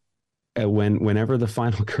whenever the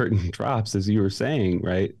final curtain drops, as you were saying,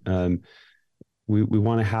 right? We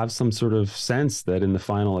want to have some sort of sense that in the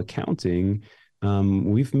final accounting,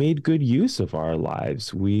 we've made good use of our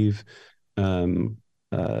lives. We've, to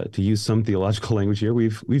use some theological language here,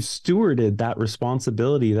 we've stewarded that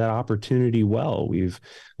responsibility, that opportunity well. We've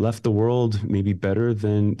left the world maybe better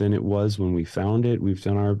than it was when we found it. We've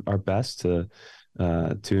done our best to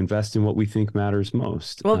invest in what we think matters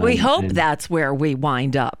most. Well, we hope that's where we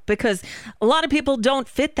wind up, because a lot of people don't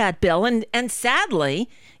fit that bill. And sadly,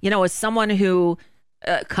 as someone who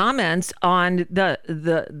comments on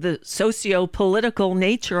the socio-political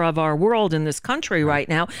nature of our world in this country right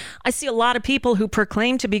now, I see a lot of people who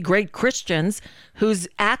proclaim to be great Christians whose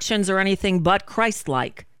actions are anything but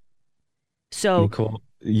Christ-like. So, Nicole,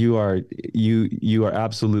 you are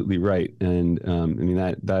absolutely right, and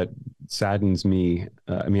that saddens me.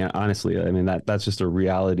 Honestly, that's just a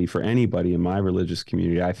reality for anybody in my religious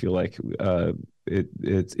community. I feel like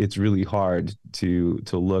it's really hard to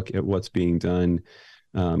look at what's being done,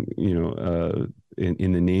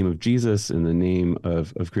 in the name of Jesus, in the name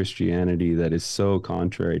of Christianity, that is so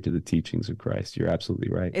contrary to the teachings of Christ. You're absolutely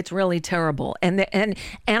right. It's really terrible, and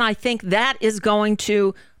I think that is going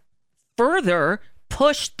to further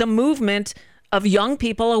push the movement of young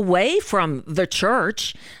people away from the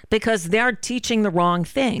church because they're teaching the wrong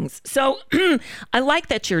things. So I like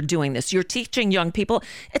that you're doing this. You're teaching young people.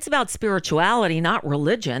 It's about spirituality, not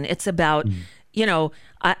religion. It's about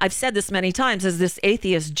I've said this many times, as this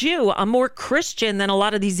atheist Jew, I'm more Christian than a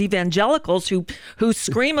lot of these evangelicals who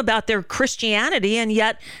scream about their Christianity, and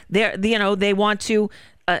yet they want to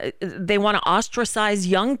ostracize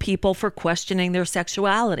young people for questioning their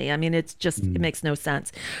sexuality. I mean, it's just it makes no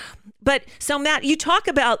sense. But so, Matt, you talk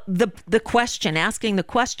about the question, asking the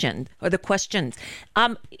question or the questions.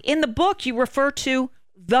 In the book, you refer to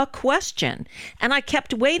the question, and I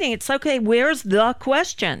kept waiting. It's okay. Where's the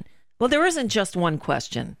question? Well, there isn't just one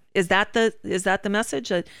question. Is that the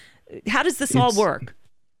message? How does this all work?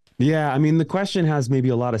 Yeah, I mean, the question has maybe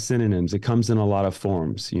a lot of synonyms. It comes in a lot of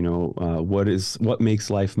forms. What makes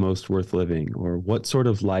life most worth living, or what sort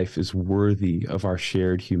of life is worthy of our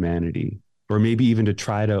shared humanity, or maybe even to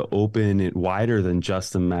try to open it wider than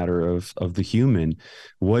just a matter of the human.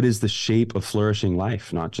 What is the shape of flourishing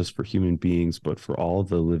life, not just for human beings, but for all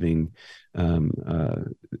the living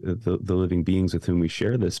the living beings with whom we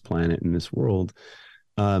share this planet and this world.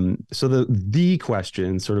 So the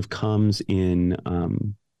question sort of comes in,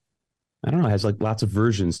 I don't know, has like lots of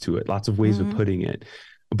versions to it, lots of ways of putting it.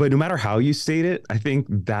 But no matter how you state it, I think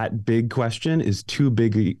that big question is too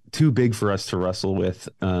big for us to wrestle with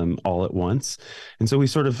all at once. And so we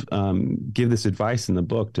sort of give this advice in the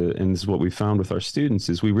book and this is what we found with our students,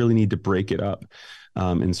 is we really need to break it up.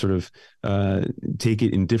 And sort of take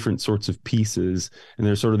it in different sorts of pieces. And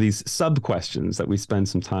there's sort of these sub questions that we spend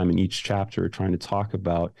some time in each chapter trying to talk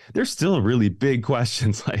about. There's still really big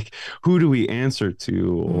questions like, who do we answer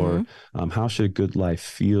to? Or how should a good life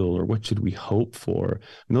feel? Or what should we hope for?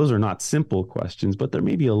 And those are not simple questions, but they're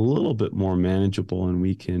maybe a little bit more manageable, and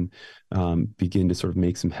we can begin to sort of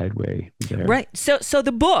make some headway there. Right. So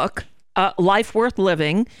the book, Life Worth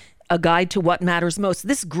Living, A Guide to What Matters Most.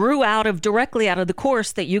 This grew directly out of the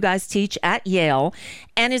course that you guys teach at Yale.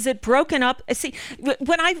 And is it broken up? See,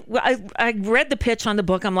 when I read the pitch on the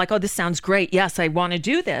book, I'm like, oh, this sounds great. Yes, I want to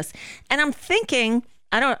do this. And I'm thinking,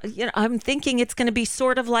 I'm thinking it's going to be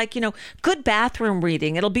sort of like, good bathroom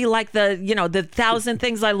reading. It'll be like the 1,000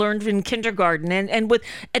 things I learned in kindergarten and with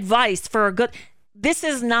advice for a good. This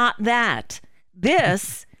is not that.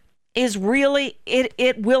 This is really,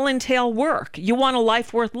 it will entail work. You want a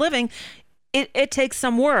life worth living, it takes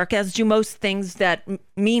some work, as do most things that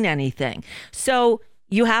mean anything. So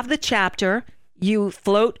you have the chapter, you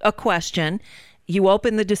float a question, you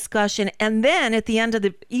open the discussion, and then at the end of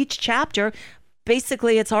each chapter,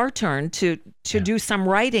 basically it's our turn to do some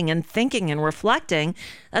writing and thinking and reflecting.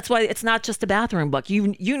 That's why it's not just a bathroom book. You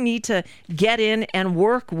need to get in and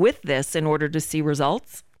work with this in order to see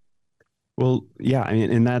results. Well, yeah, I mean,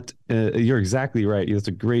 in that you're exactly right. It's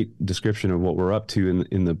a great description of what we're up to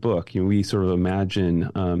in the book. We sort of imagine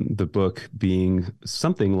the book being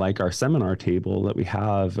something like our seminar table that we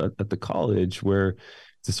have at the college, where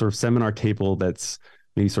it's a sort of seminar table that's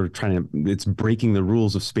maybe sort of it's breaking the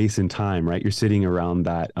rules of space and time, right? You're sitting around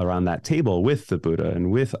that table with the Buddha and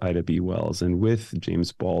with Ida B. Wells and with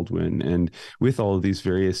James Baldwin and with all of these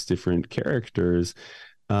various different characters.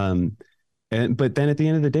 But then at the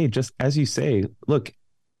end of the day, just as you say, look,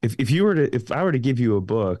 if I were to give you a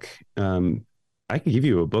book, I could give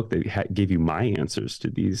you a book that gave you my answers to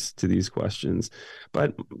these questions.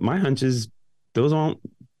 But my hunch is those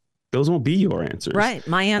won't be your answers. Right.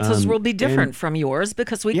 My answers will be different from yours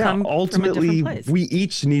because we come ultimately, from a different place. We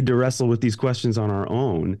each need to wrestle with these questions on our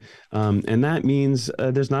own. And that means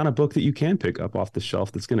there's not a book that you can pick up off the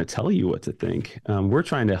shelf that's going to tell you what to think. We're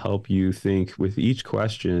trying to help you think with each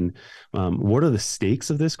question. What are the stakes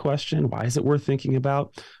of this question? Why is it worth thinking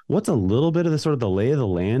about? What's a little bit of the sort of the lay of the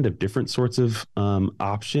land of different sorts of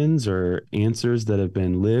options or answers that have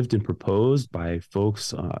been lived and proposed by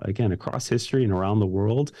folks, again, across history and around the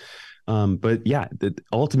world. But yeah,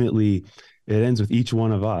 ultimately, it ends with each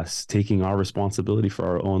one of us taking our responsibility for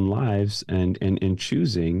our own lives and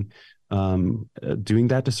choosing, doing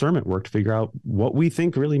that discernment work to figure out what we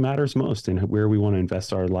think really matters most and where we want to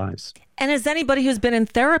invest our lives. And as anybody who's been in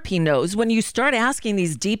therapy knows, when you start asking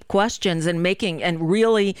these deep questions and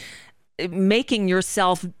really making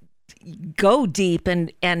yourself go deep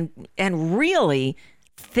and really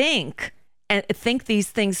think these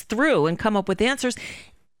things through and come up with answers,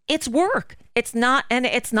 it's work. It's not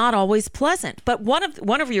always pleasant. But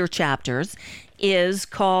one of your chapters is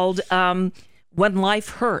called When Life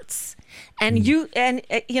Hurts. And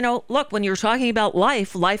look, when you're talking about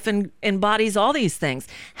life embodies all these things,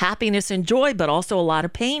 happiness and joy, but also a lot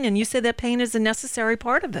of pain. And you say that pain is a necessary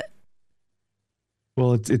part of it.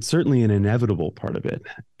 Well, it's certainly an inevitable part of it.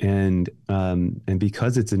 And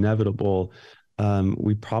because it's inevitable,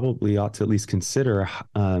 we probably ought to at least consider,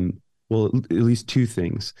 at least two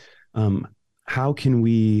things. How can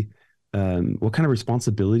we what kind of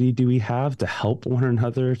responsibility do we have to help one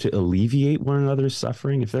another, to alleviate one another's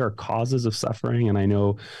suffering? If there are causes of suffering, and I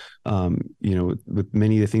know, with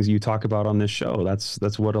many of the things you talk about on this show,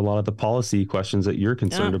 that's what a lot of the policy questions that you're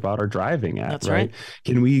concerned about are driving at. That's right.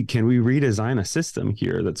 Can we redesign a system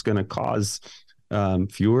here that's going to cause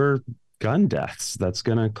fewer gun deaths, that's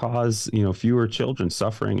going to cause fewer children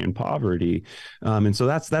suffering in poverty, and so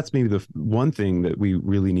that's maybe the one thing that we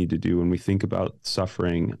really need to do when we think about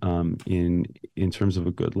suffering in terms of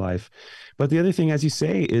a good life. But the other thing, as you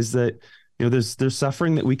say, is that there's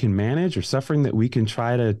suffering that we can manage, or suffering that we can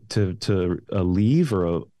try to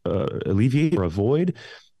alleviate or avoid.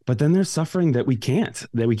 But then there's suffering that we can't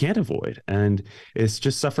avoid, and it's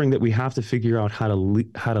just suffering that we have to figure out how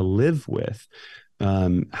to live with.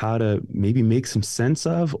 How to maybe make some sense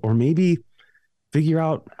of, or maybe figure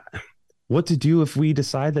out what to do if we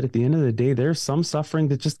decide that at the end of the day, there's some suffering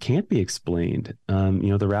that just can't be explained.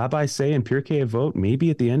 The rabbis say in Pirkei Avot,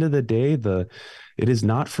 maybe at the end of the day, it is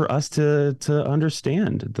not for us to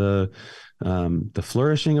understand the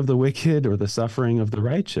flourishing of the wicked or the suffering of the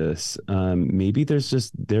righteous. Maybe there's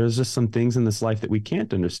just some things in this life that we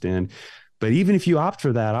can't understand. But even if you opt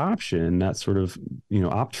for that option, that sort of,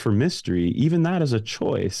 opt for mystery, even that is a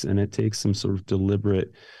choice, and it takes some sort of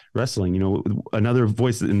deliberate wrestling. Another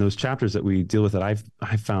voice in those chapters that we deal with that I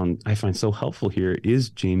find so helpful here is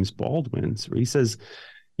James Baldwin's, where he says,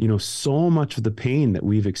 so much of the pain that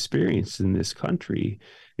we've experienced in this country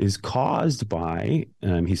is caused by,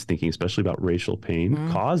 he's thinking especially about racial pain,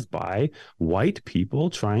 caused by white people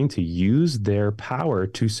trying to use their power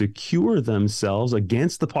to secure themselves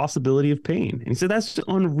against the possibility of pain. And he said that's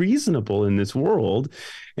unreasonable in this world.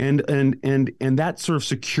 And that sort of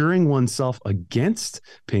securing oneself against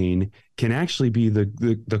pain can actually be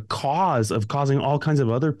the cause of causing all kinds of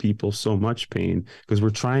other people so much pain, because we're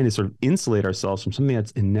trying to sort of insulate ourselves from something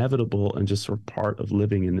that's inevitable and just sort of part of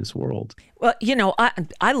living in this world. Well,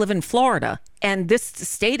 I live in Florida, and this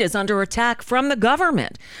state is under attack from the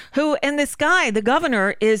government, and this guy, the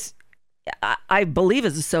governor, is, I believe,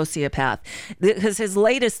 is a sociopath, because his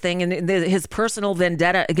latest thing and his personal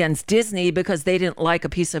vendetta against Disney because they didn't like a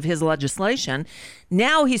piece of his legislation.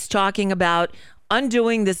 Now he's talking about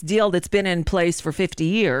undoing this deal that's been in place for 50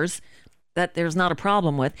 years that there's not a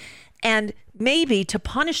problem with, and maybe to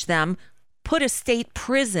punish them, put a state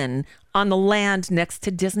prison on the land next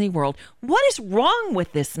to Disney World. What is wrong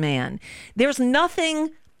with this man? There's nothing,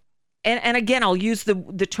 and again, I'll use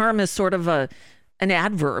the term as sort of an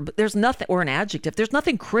adverb. There's nothing, or an adjective. There's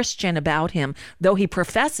nothing Christian about him, though he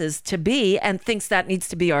professes to be and thinks that needs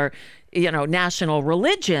to be our, national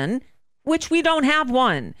religion, which we don't have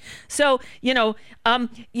one. So,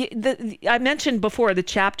 I mentioned before the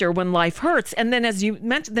chapter When Life Hurts. And then as you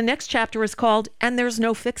mentioned, the next chapter is called And There's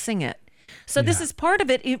No Fixing It. So this is part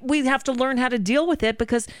of it. We have to learn how to deal with it,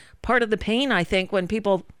 because part of the pain, I think, when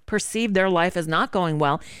people perceive their life as not going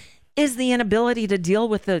well, is the inability to deal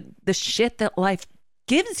with the shit that life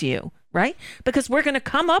gives you, right? Because we're going to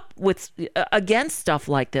come up with against stuff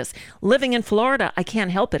like this. Living in Florida, I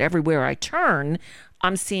can't help it. Everywhere I turn,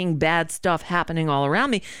 I'm seeing bad stuff happening all around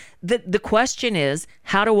me. The question is,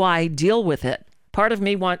 how do I deal with it? Part of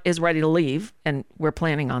me is ready to leave, and we're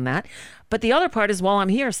planning on that. But the other part is, while I'm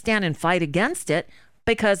here, stand and fight against it,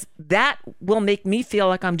 because that will make me feel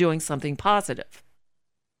like I'm doing something positive.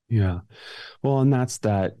 Yeah. Well, and that's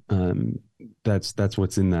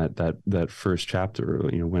what's in that first chapter,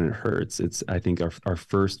 When It Hurts. It's, I think our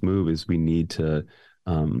first move is we need to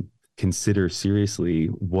consider seriously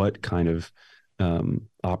what kind of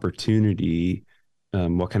opportunity,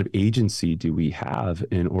 what kind of agency do we have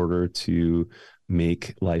in order to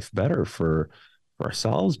make life better for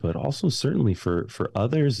ourselves, but also certainly for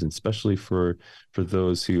others, and especially for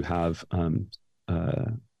those who have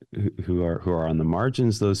who are on the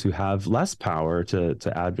margins, those who have less power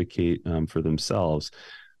to advocate for themselves,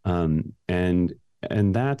 and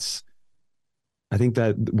that's, I think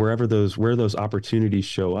that where those opportunities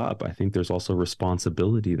show up, I think there's also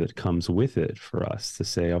responsibility that comes with it for us to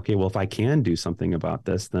say, okay, well, if I can do something about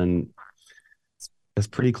this, then that's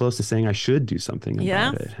pretty close to saying I should do something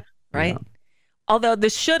about it. Right. Although the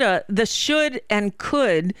should and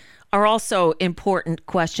could are also important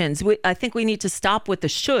questions. I think we need to stop with the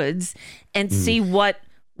shoulds and see what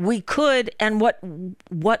we could and what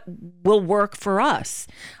will work for us.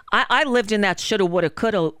 I lived in that shoulda, woulda,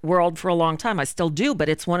 coulda world for a long time. I still do, but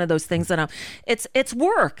it's one of those things that it's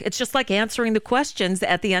work. It's just like answering the questions.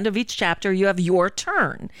 At the end of each chapter, you have your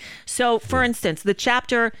turn. So, for instance, the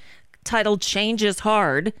chapter titled Change is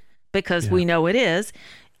Hard, because we know it is.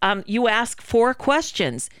 you ask 4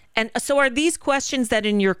 questions. And so are these questions that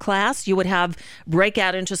in your class you would have break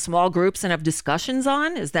out into small groups and have discussions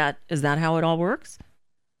on? Is that how it all works?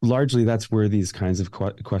 Largely, that's where these kinds of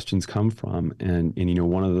questions come from, and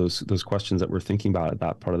one of those questions that we're thinking about at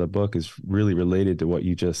that part of the book is really related to what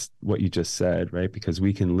you just said, right? Because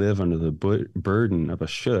we can live under the burden of a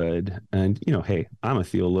should, and hey, I'm a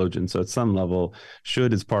theologian, so at some level,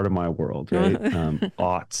 should is part of my world, right?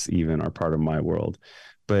 Oughts even are part of my world,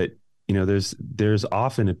 but there's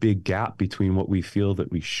often a big gap between what we feel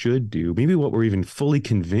that we should do, maybe what we're even fully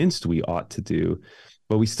convinced we ought to do,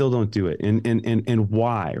 but we still don't do it. And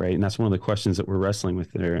why, right? And that's one of the questions that we're wrestling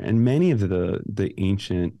with there. And many of the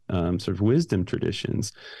ancient sort of wisdom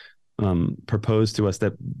traditions propose to us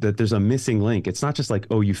that there's a missing link. It's not just like,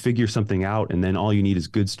 oh, you figure something out and then all you need is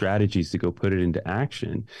good strategies to go put it into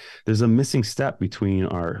action. There's a missing step between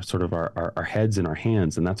our heads and our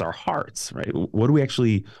hands, and that's our hearts, right? What do we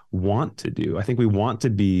actually want to do? I think we want to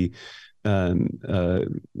be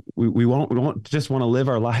we won't just want to live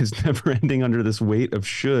our lives never ending under this weight of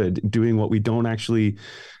should, doing what we don't actually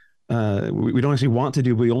want to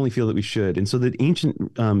do, but we only feel that we should. And so the ancient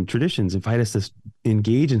traditions invite us to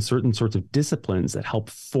engage in certain sorts of disciplines that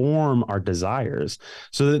help form our desires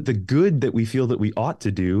so that the good that we feel that we ought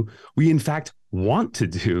to do, we in fact want to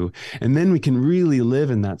do. And then we can really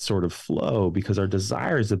live in that sort of flow because our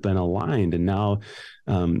desires have been aligned. And now,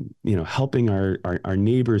 helping our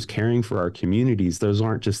neighbors, caring for our communities, those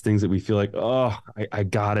aren't just things that we feel like, oh, I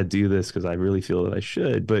gotta do this because I really feel that I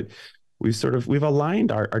should, but we've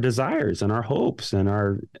aligned our desires and our hopes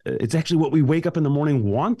and it's actually what we wake up in the morning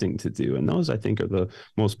wanting to do. And those, I think, are the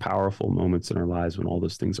most powerful moments in our lives when all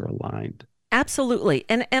those things are aligned. Absolutely.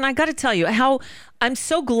 And I got to tell you how I'm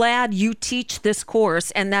so glad you teach this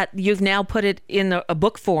course and that you've now put it in a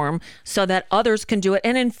book form so that others can do it.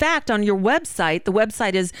 And in fact, on your website, the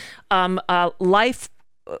website is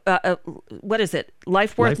what is it?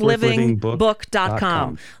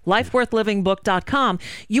 lifeworthlivingbook.com. lifeworthlivingbook.com.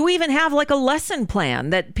 You even have like a lesson plan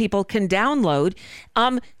that people can download.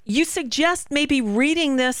 You suggest maybe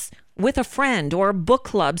reading this with a friend or a book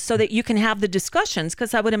club so that you can have the discussions,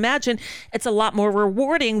 because I would imagine it's a lot more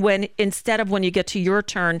rewarding when instead of when you get to your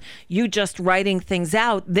turn, you just writing things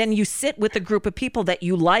out, then you sit with a group of people that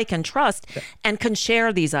you like and trust and can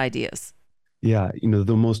share these ideas. Yeah,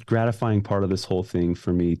 the most gratifying part of this whole thing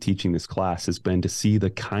for me teaching this class has been to see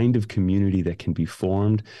the kind of community that can be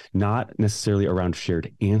formed, not necessarily around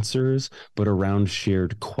shared answers, but around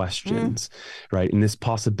shared questions, right? And this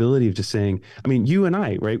possibility of just saying, I mean, you and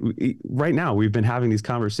I, right now, we've been having these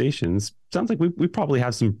conversations. Sounds like we probably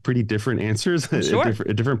have some pretty different answers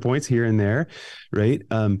at different points here and there, right?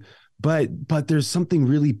 But there's something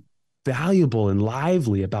really valuable and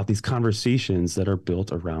lively about these conversations that are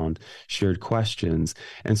built around shared questions.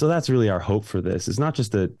 And so that's really our hope for this. It's not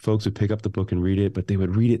just that folks would pick up the book and read it, but they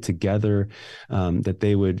would read it together, that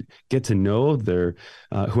they would get to know their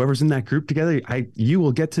whoever's in that group together. You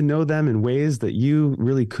will get to know them in ways that you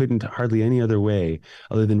really couldn't hardly any other way,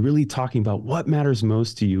 other than really talking about what matters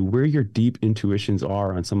most to you, where your deep intuitions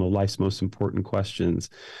are on some of life's most important questions.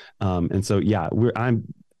 And so, yeah,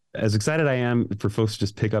 I'm as excited I am for folks to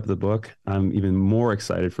just pick up the book, I'm even more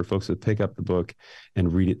excited for folks to pick up the book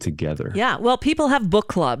and read it together. Yeah, well, people have book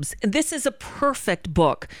clubs. This is a perfect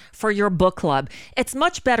book for your book club. It's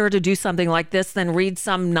much better to do something like this than read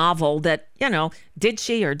some novel that, did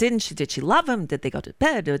she or didn't she? Did she love him? Did they go to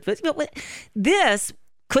bed? This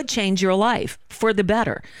could change your life for the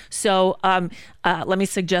better. So let me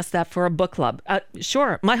suggest that for a book club.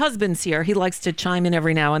 Sure. My husband's here. He likes to chime in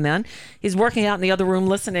every now and then. He's working out in the other room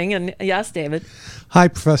listening. And yes, David. Hi,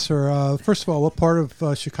 Professor. First of all, what part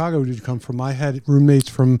of Chicago did you come from? I had roommates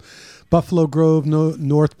from Buffalo Grove,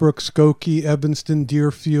 Northbrook, Skokie, Evanston,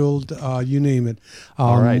 Deerfield, you name it.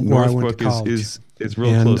 All right. Northbrook is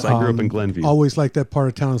real close. I grew up in Glenview. Always liked that part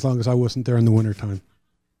of town as long as I wasn't there in the wintertime.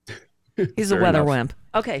 He's a weather wimp.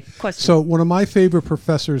 Okay, question. So one of my favorite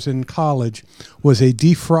professors in college was a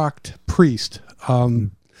defrocked priest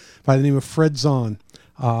by the name of Fred Zahn.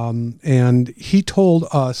 And he told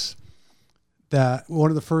us that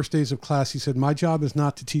one of the first days of class, he said, my job is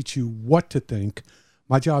not to teach you what to think.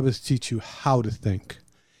 My job is to teach you how to think.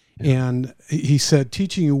 Yeah. And he said,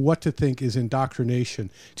 teaching you what to think is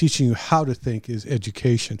indoctrination. Teaching you how to think is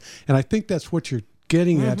education. And I think that's what you're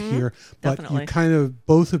getting at here, but definitely. You kind of,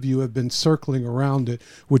 both of you have been circling around it,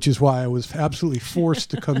 which is why I was absolutely forced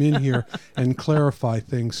to come in here and clarify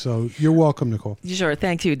things. So you're welcome, Nicole. Sure.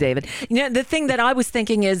 Thank you, David. The thing that I was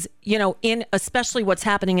thinking is, in especially what's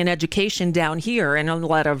happening in education down here and a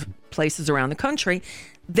lot of places around the country,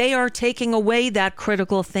 they are taking away that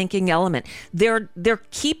critical thinking element. They're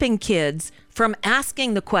keeping kids from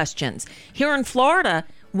asking the questions. Here in Florida,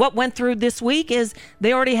 what went through this week is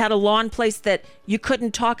they already had a law in place that you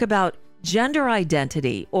couldn't talk about gender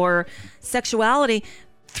identity or sexuality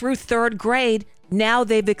through 3rd grade. Now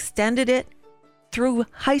they've extended it through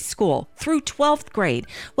high school, through 12th grade.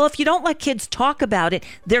 Well, if you don't let kids talk about it,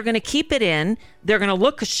 they're going to keep it in. They're going to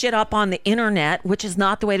look shit up on the internet, which is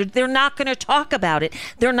not the way to. They're not going to talk about it.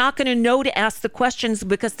 They're not going to know to ask the questions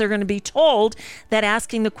because they're going to be told that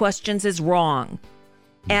asking the questions is wrong.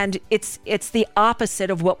 And it's the opposite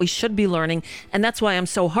of what we should be learning. And that's why I'm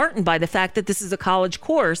so heartened by the fact that this is a college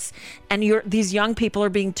course and these young people are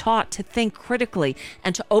being taught to think critically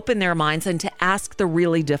and to open their minds and to ask the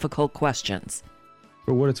really difficult questions.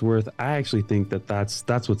 For what it's worth, I actually think that that's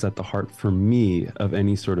what's at the heart for me of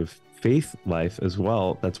any sort of faith life as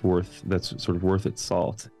well. That's sort of worth its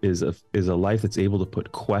salt is a life that's able to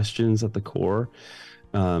put questions at the core.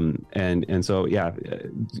 And so, yeah,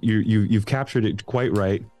 you've captured it quite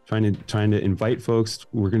right. Trying to invite folks.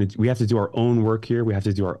 We have to do our own work here. We have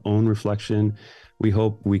to do our own reflection. We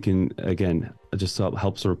hope we can, again, just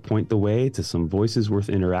help sort of point the way to some voices worth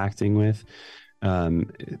interacting with.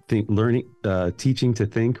 Teaching to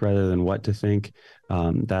think rather than what to think.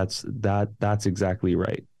 That's exactly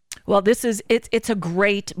right. Well, it's a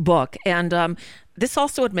great book, and this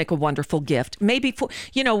also would make a wonderful gift. Maybe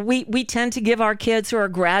we tend to give our kids who are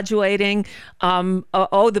graduating,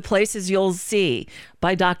 The Places You'll See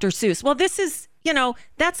by Dr. Seuss. Well, this is,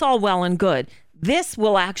 that's all well and good. This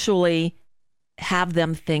will actually have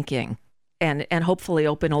them thinking. And hopefully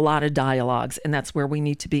open a lot of dialogues. And that's where we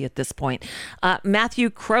need to be at this point. Matthew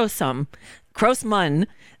Crossman,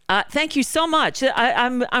 thank you so much.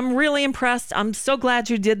 I'm really impressed. I'm so glad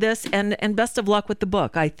you did this, and best of luck with the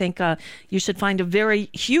book. I think you should find a very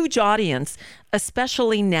huge audience,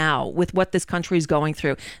 especially now with what this country is going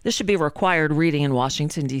through. This should be required reading in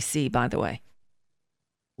Washington, D.C., by the way.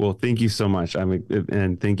 Well, thank you so much.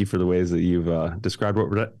 And thank you for the ways that you've described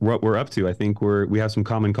what we're up to. I think we have some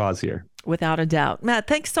common cause here. Without a doubt. Matt,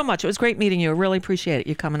 thanks so much. It was great meeting you. I really appreciate it.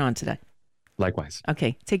 You coming on today. Likewise.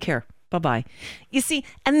 Okay. Take care. Bye-bye. You see,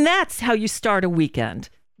 and that's how you start a weekend.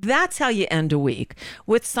 That's how you end a week,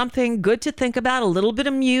 with something good to think about, a little bit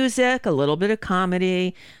of music, a little bit of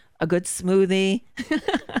comedy, a good smoothie.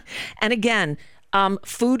 And again,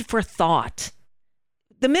 food for thought.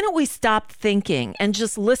 The minute we stop thinking and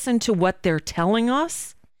just listen to what they're telling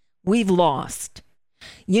us, we've lost.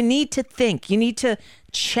 You need to think. You need to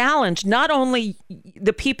challenge not only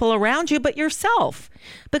the people around you, but yourself.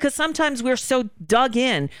 Because sometimes we're so dug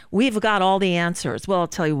in, we've got all the answers. Well, I'll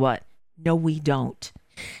tell you what, no, we don't.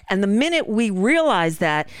 And the minute we realize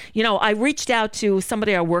that, I reached out to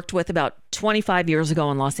somebody I worked with about 25 years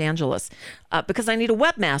ago in Los Angeles because I need a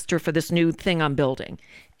webmaster for this new thing I'm building.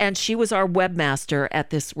 And she was our webmaster at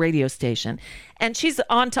this radio station. And she's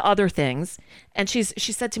on to other things. And she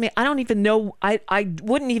said to me, I don't even know, I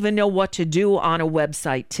wouldn't even know what to do on a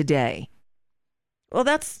website today. Well,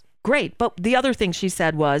 that's great. But the other thing she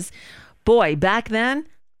said was, boy, back then,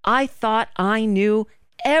 I thought I knew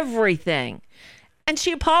everything. And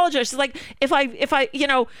she apologized. She's like, if I,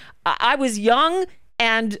 I was young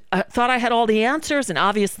and thought I had all the answers, and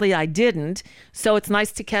obviously I didn't. So it's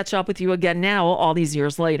nice to catch up with you again now, all these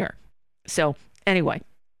years later. So anyway,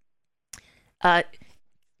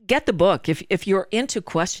 get the book if you're into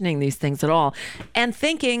questioning these things at all and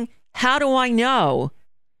thinking, how do I know?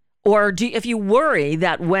 Or if you worry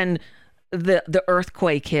that when the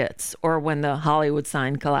earthquake hits or when the Hollywood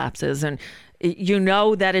sign collapses and you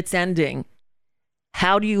know that it's ending,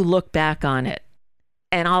 how do you look back on it?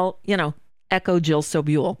 And I'll, echo Jill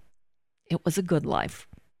Sobule. It was a good life.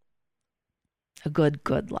 A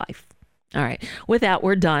good life. All right. With that,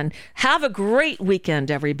 we're done. Have a great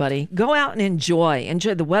weekend, everybody. Go out and enjoy.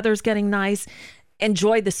 Enjoy. The weather's getting nice.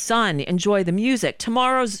 Enjoy the sun. Enjoy the music.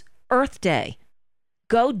 Tomorrow's Earth Day.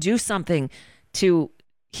 Go do something to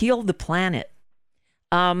heal the planet.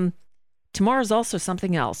 Tomorrow's also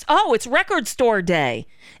something else. Oh, it's Record Store Day.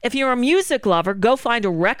 If you're a music lover, go find a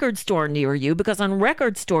record store near you, because on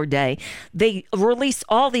Record Store Day, they release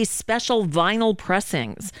all these special vinyl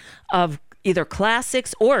pressings of either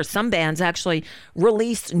classics, or some bands actually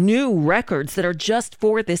release new records that are just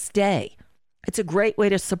for this day. It's a great way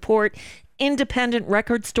to support independent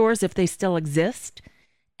record stores if they still exist,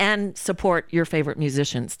 and support your favorite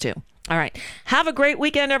musicians too. All right. Have a great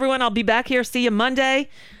weekend, everyone. I'll be back here. See you Monday.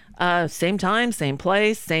 Same time, same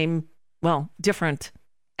place, different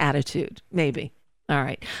attitude, maybe. All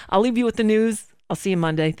right. I'll leave you with the news. I'll see you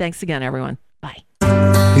Monday. Thanks again, everyone. Bye.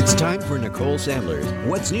 It's time for Nicole Sandler's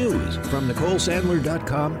What's News from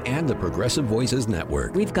NicoleSandler.com and the Progressive Voices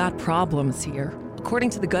Network. We've got problems here. According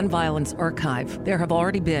to the Gun Violence Archive, there have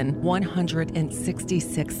already been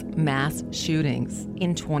 166 mass shootings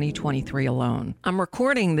in 2023 alone. I'm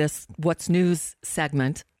recording this What's News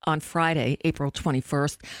segment on Friday, April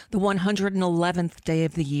 21st, the 111th day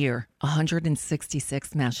of the year.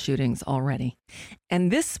 166 mass shootings already. And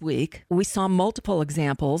this week, we saw multiple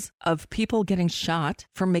examples of people getting shot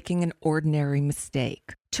for making an ordinary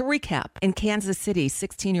mistake. To recap, in Kansas City,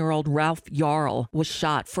 16-year-old Ralph Yarl was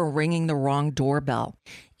shot for ringing the wrong doorbell.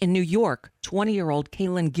 In New York, 20-year-old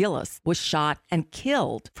Kaylin Gillis was shot and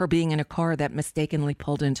killed for being in a car that mistakenly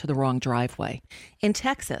pulled into the wrong driveway. In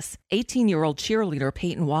Texas, 18-year-old cheerleader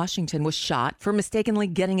Peyton Washington was shot for mistakenly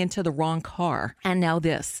getting into the wrong car. And now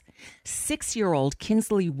this. 6-year-old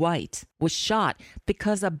Kinsley White was shot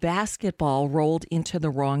because a basketball rolled into the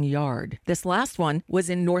wrong yard. This last one was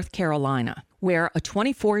in North Carolina, where a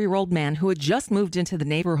 24-year-old man who had just moved into the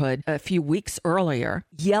neighborhood a few weeks earlier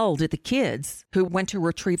yelled at the kids who went to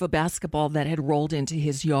retrieve a basketball that had rolled into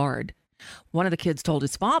his yard. One of the kids told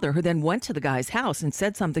his father, who then went to the guy's house and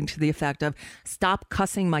said something to the effect of, "Stop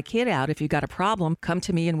cussing my kid out. If you got a problem, come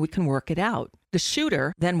to me and we can work it out." The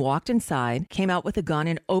shooter then walked inside, came out with a gun,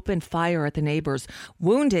 and opened fire at the neighbors,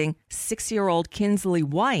 wounding 6-year-old Kinsley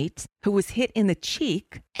White, who was hit in the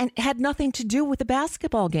cheek and had nothing to do with the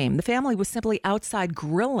basketball game. The family was simply outside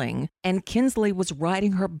grilling, and Kinsley was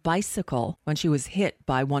riding her bicycle when she was hit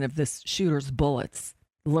by one of this shooter's bullets.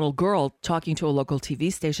 The little girl, talking to a local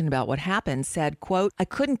TV station about what happened, said, quote, "I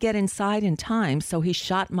couldn't get inside in time, so he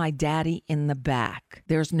shot my daddy in the back.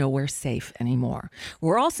 There's nowhere safe anymore."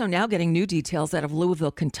 We're also now getting new details out of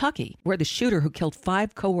Louisville, Kentucky, where the shooter who killed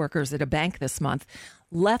 5 coworkers at a bank this month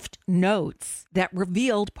left notes that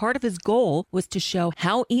revealed part of his goal was to show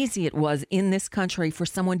how easy it was in this country for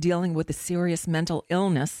someone dealing with a serious mental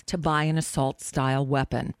illness to buy an assault-style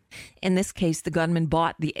weapon. In this case, the gunman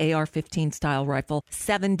bought the AR-15 style rifle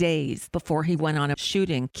 7 days before he went on a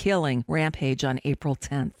shooting, killing rampage on April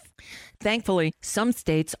 10th. Thankfully, some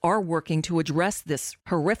states are working to address this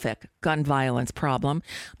horrific gun violence problem,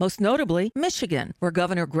 most notably Michigan, where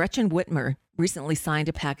Governor Gretchen Whitmer recently signed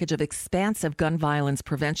a package of expansive gun violence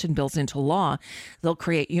prevention bills into law. They'll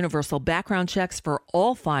create universal background checks for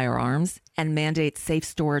all firearms and mandate safe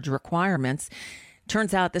storage requirements.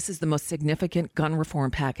 Turns out this is the most significant gun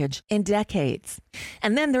reform package in decades.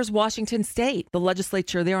 And then there's Washington State. The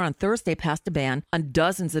legislature there on Thursday passed a ban on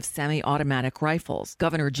dozens of semi-automatic rifles.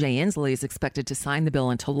 Governor Jay Inslee is expected to sign the bill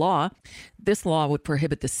into law. This law would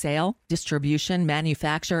prohibit the sale, distribution,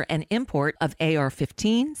 manufacture, and import of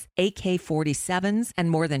AR-15s, AK-47s, and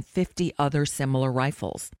more than 50 other similar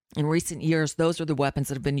rifles. In recent years, those are the weapons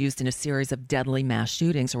that have been used in a series of deadly mass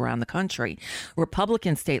shootings around the country.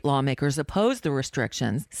 Republican state lawmakers oppose the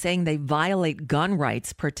restrictions, saying they violate gun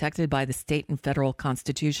rights protected by the state and federal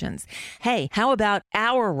constitutions. Hey, how about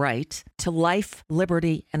our right to life,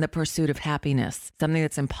 liberty, and the pursuit of happiness? Something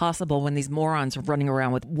that's impossible when these morons are running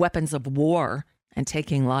around with weapons of war and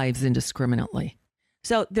taking lives indiscriminately.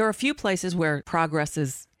 So there are a few places where progress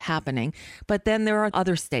is happening, but then there are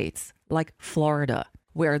other states like Florida,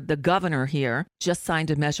 where the governor here just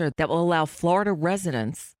signed a measure that will allow Florida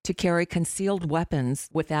residents to carry concealed weapons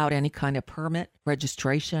without any kind of permit,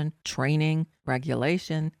 registration, training,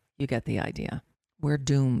 regulation. You get the idea. We're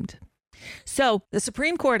doomed. So the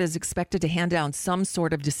Supreme Court is expected to hand down some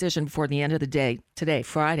sort of decision before the end of the day, today,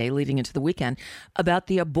 Friday, leading into the weekend, about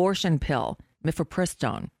the abortion pill,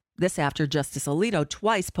 mifepristone. This after Justice Alito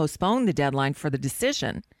twice postponed the deadline for the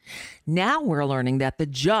decision. Now we're learning that the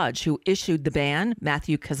judge who issued the ban,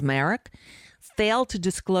 Matthew Kacsmaryk, failed to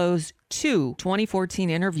disclose 2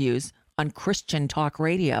 2014 interviews on Christian talk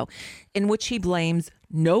radio in which he blames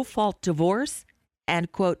no-fault divorce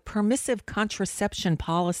and, quote, permissive contraception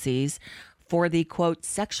policies for the, quote,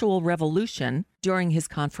 sexual revolution during his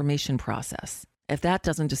confirmation process. If that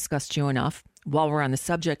doesn't disgust you enough, while we're on the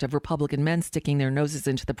subject of Republican men sticking their noses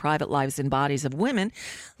into the private lives and bodies of women,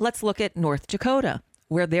 let's look at North Dakota,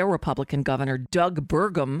 where their Republican governor, Doug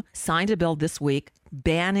Burgum, signed a bill this week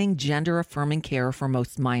banning gender-affirming care for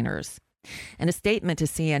most minors. In a statement to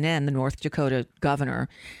CNN, the North Dakota governor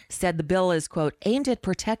said the bill is, quote, aimed at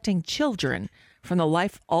protecting children from the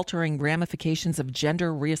life-altering ramifications of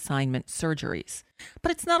gender reassignment surgeries.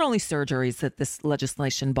 But it's not only surgeries that this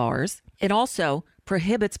legislation bars. It also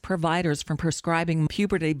prohibits providers from prescribing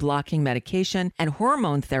puberty-blocking medication and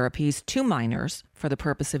hormone therapies to minors for the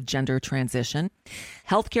purpose of gender transition.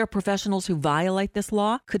 Healthcare professionals who violate this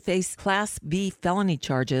law could face Class B felony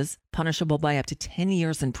charges, punishable by up to 10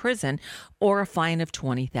 years in prison or a fine of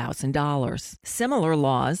 $20,000. Similar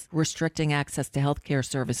laws restricting access to healthcare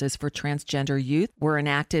services for transgender youth were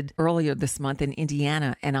enacted earlier this month in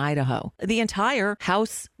Indiana and Idaho. The entire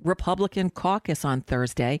House Republican caucus on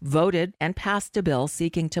Thursday voted and passed a bill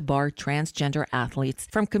seeking to bar transgender athletes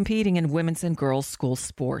from competing in women's and girls' school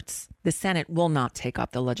sports. The Senate will not take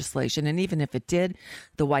up the legislation, and even if it did,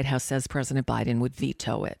 the White House says President Biden would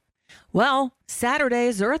veto it. Well, Saturday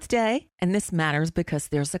is Earth Day, and this matters because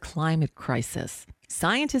there's a climate crisis.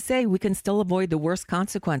 Scientists say we can still avoid the worst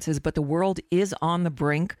consequences, but the world is on the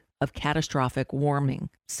brink of catastrophic warming.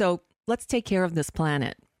 So let's take care of this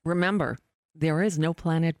planet. Remember, there is no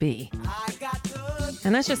planet B.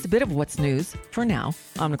 And that's just a bit of what's news for now.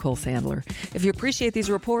 I'm Nicole Sandler. If you appreciate these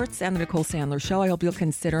reports and the Nicole Sandler Show, I hope you'll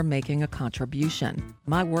consider making a contribution.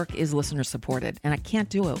 My work is listener supported, and I can't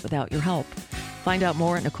do it without your help. Find out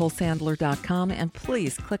more at NicoleSandler.com, and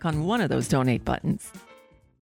please click on one of those donate buttons.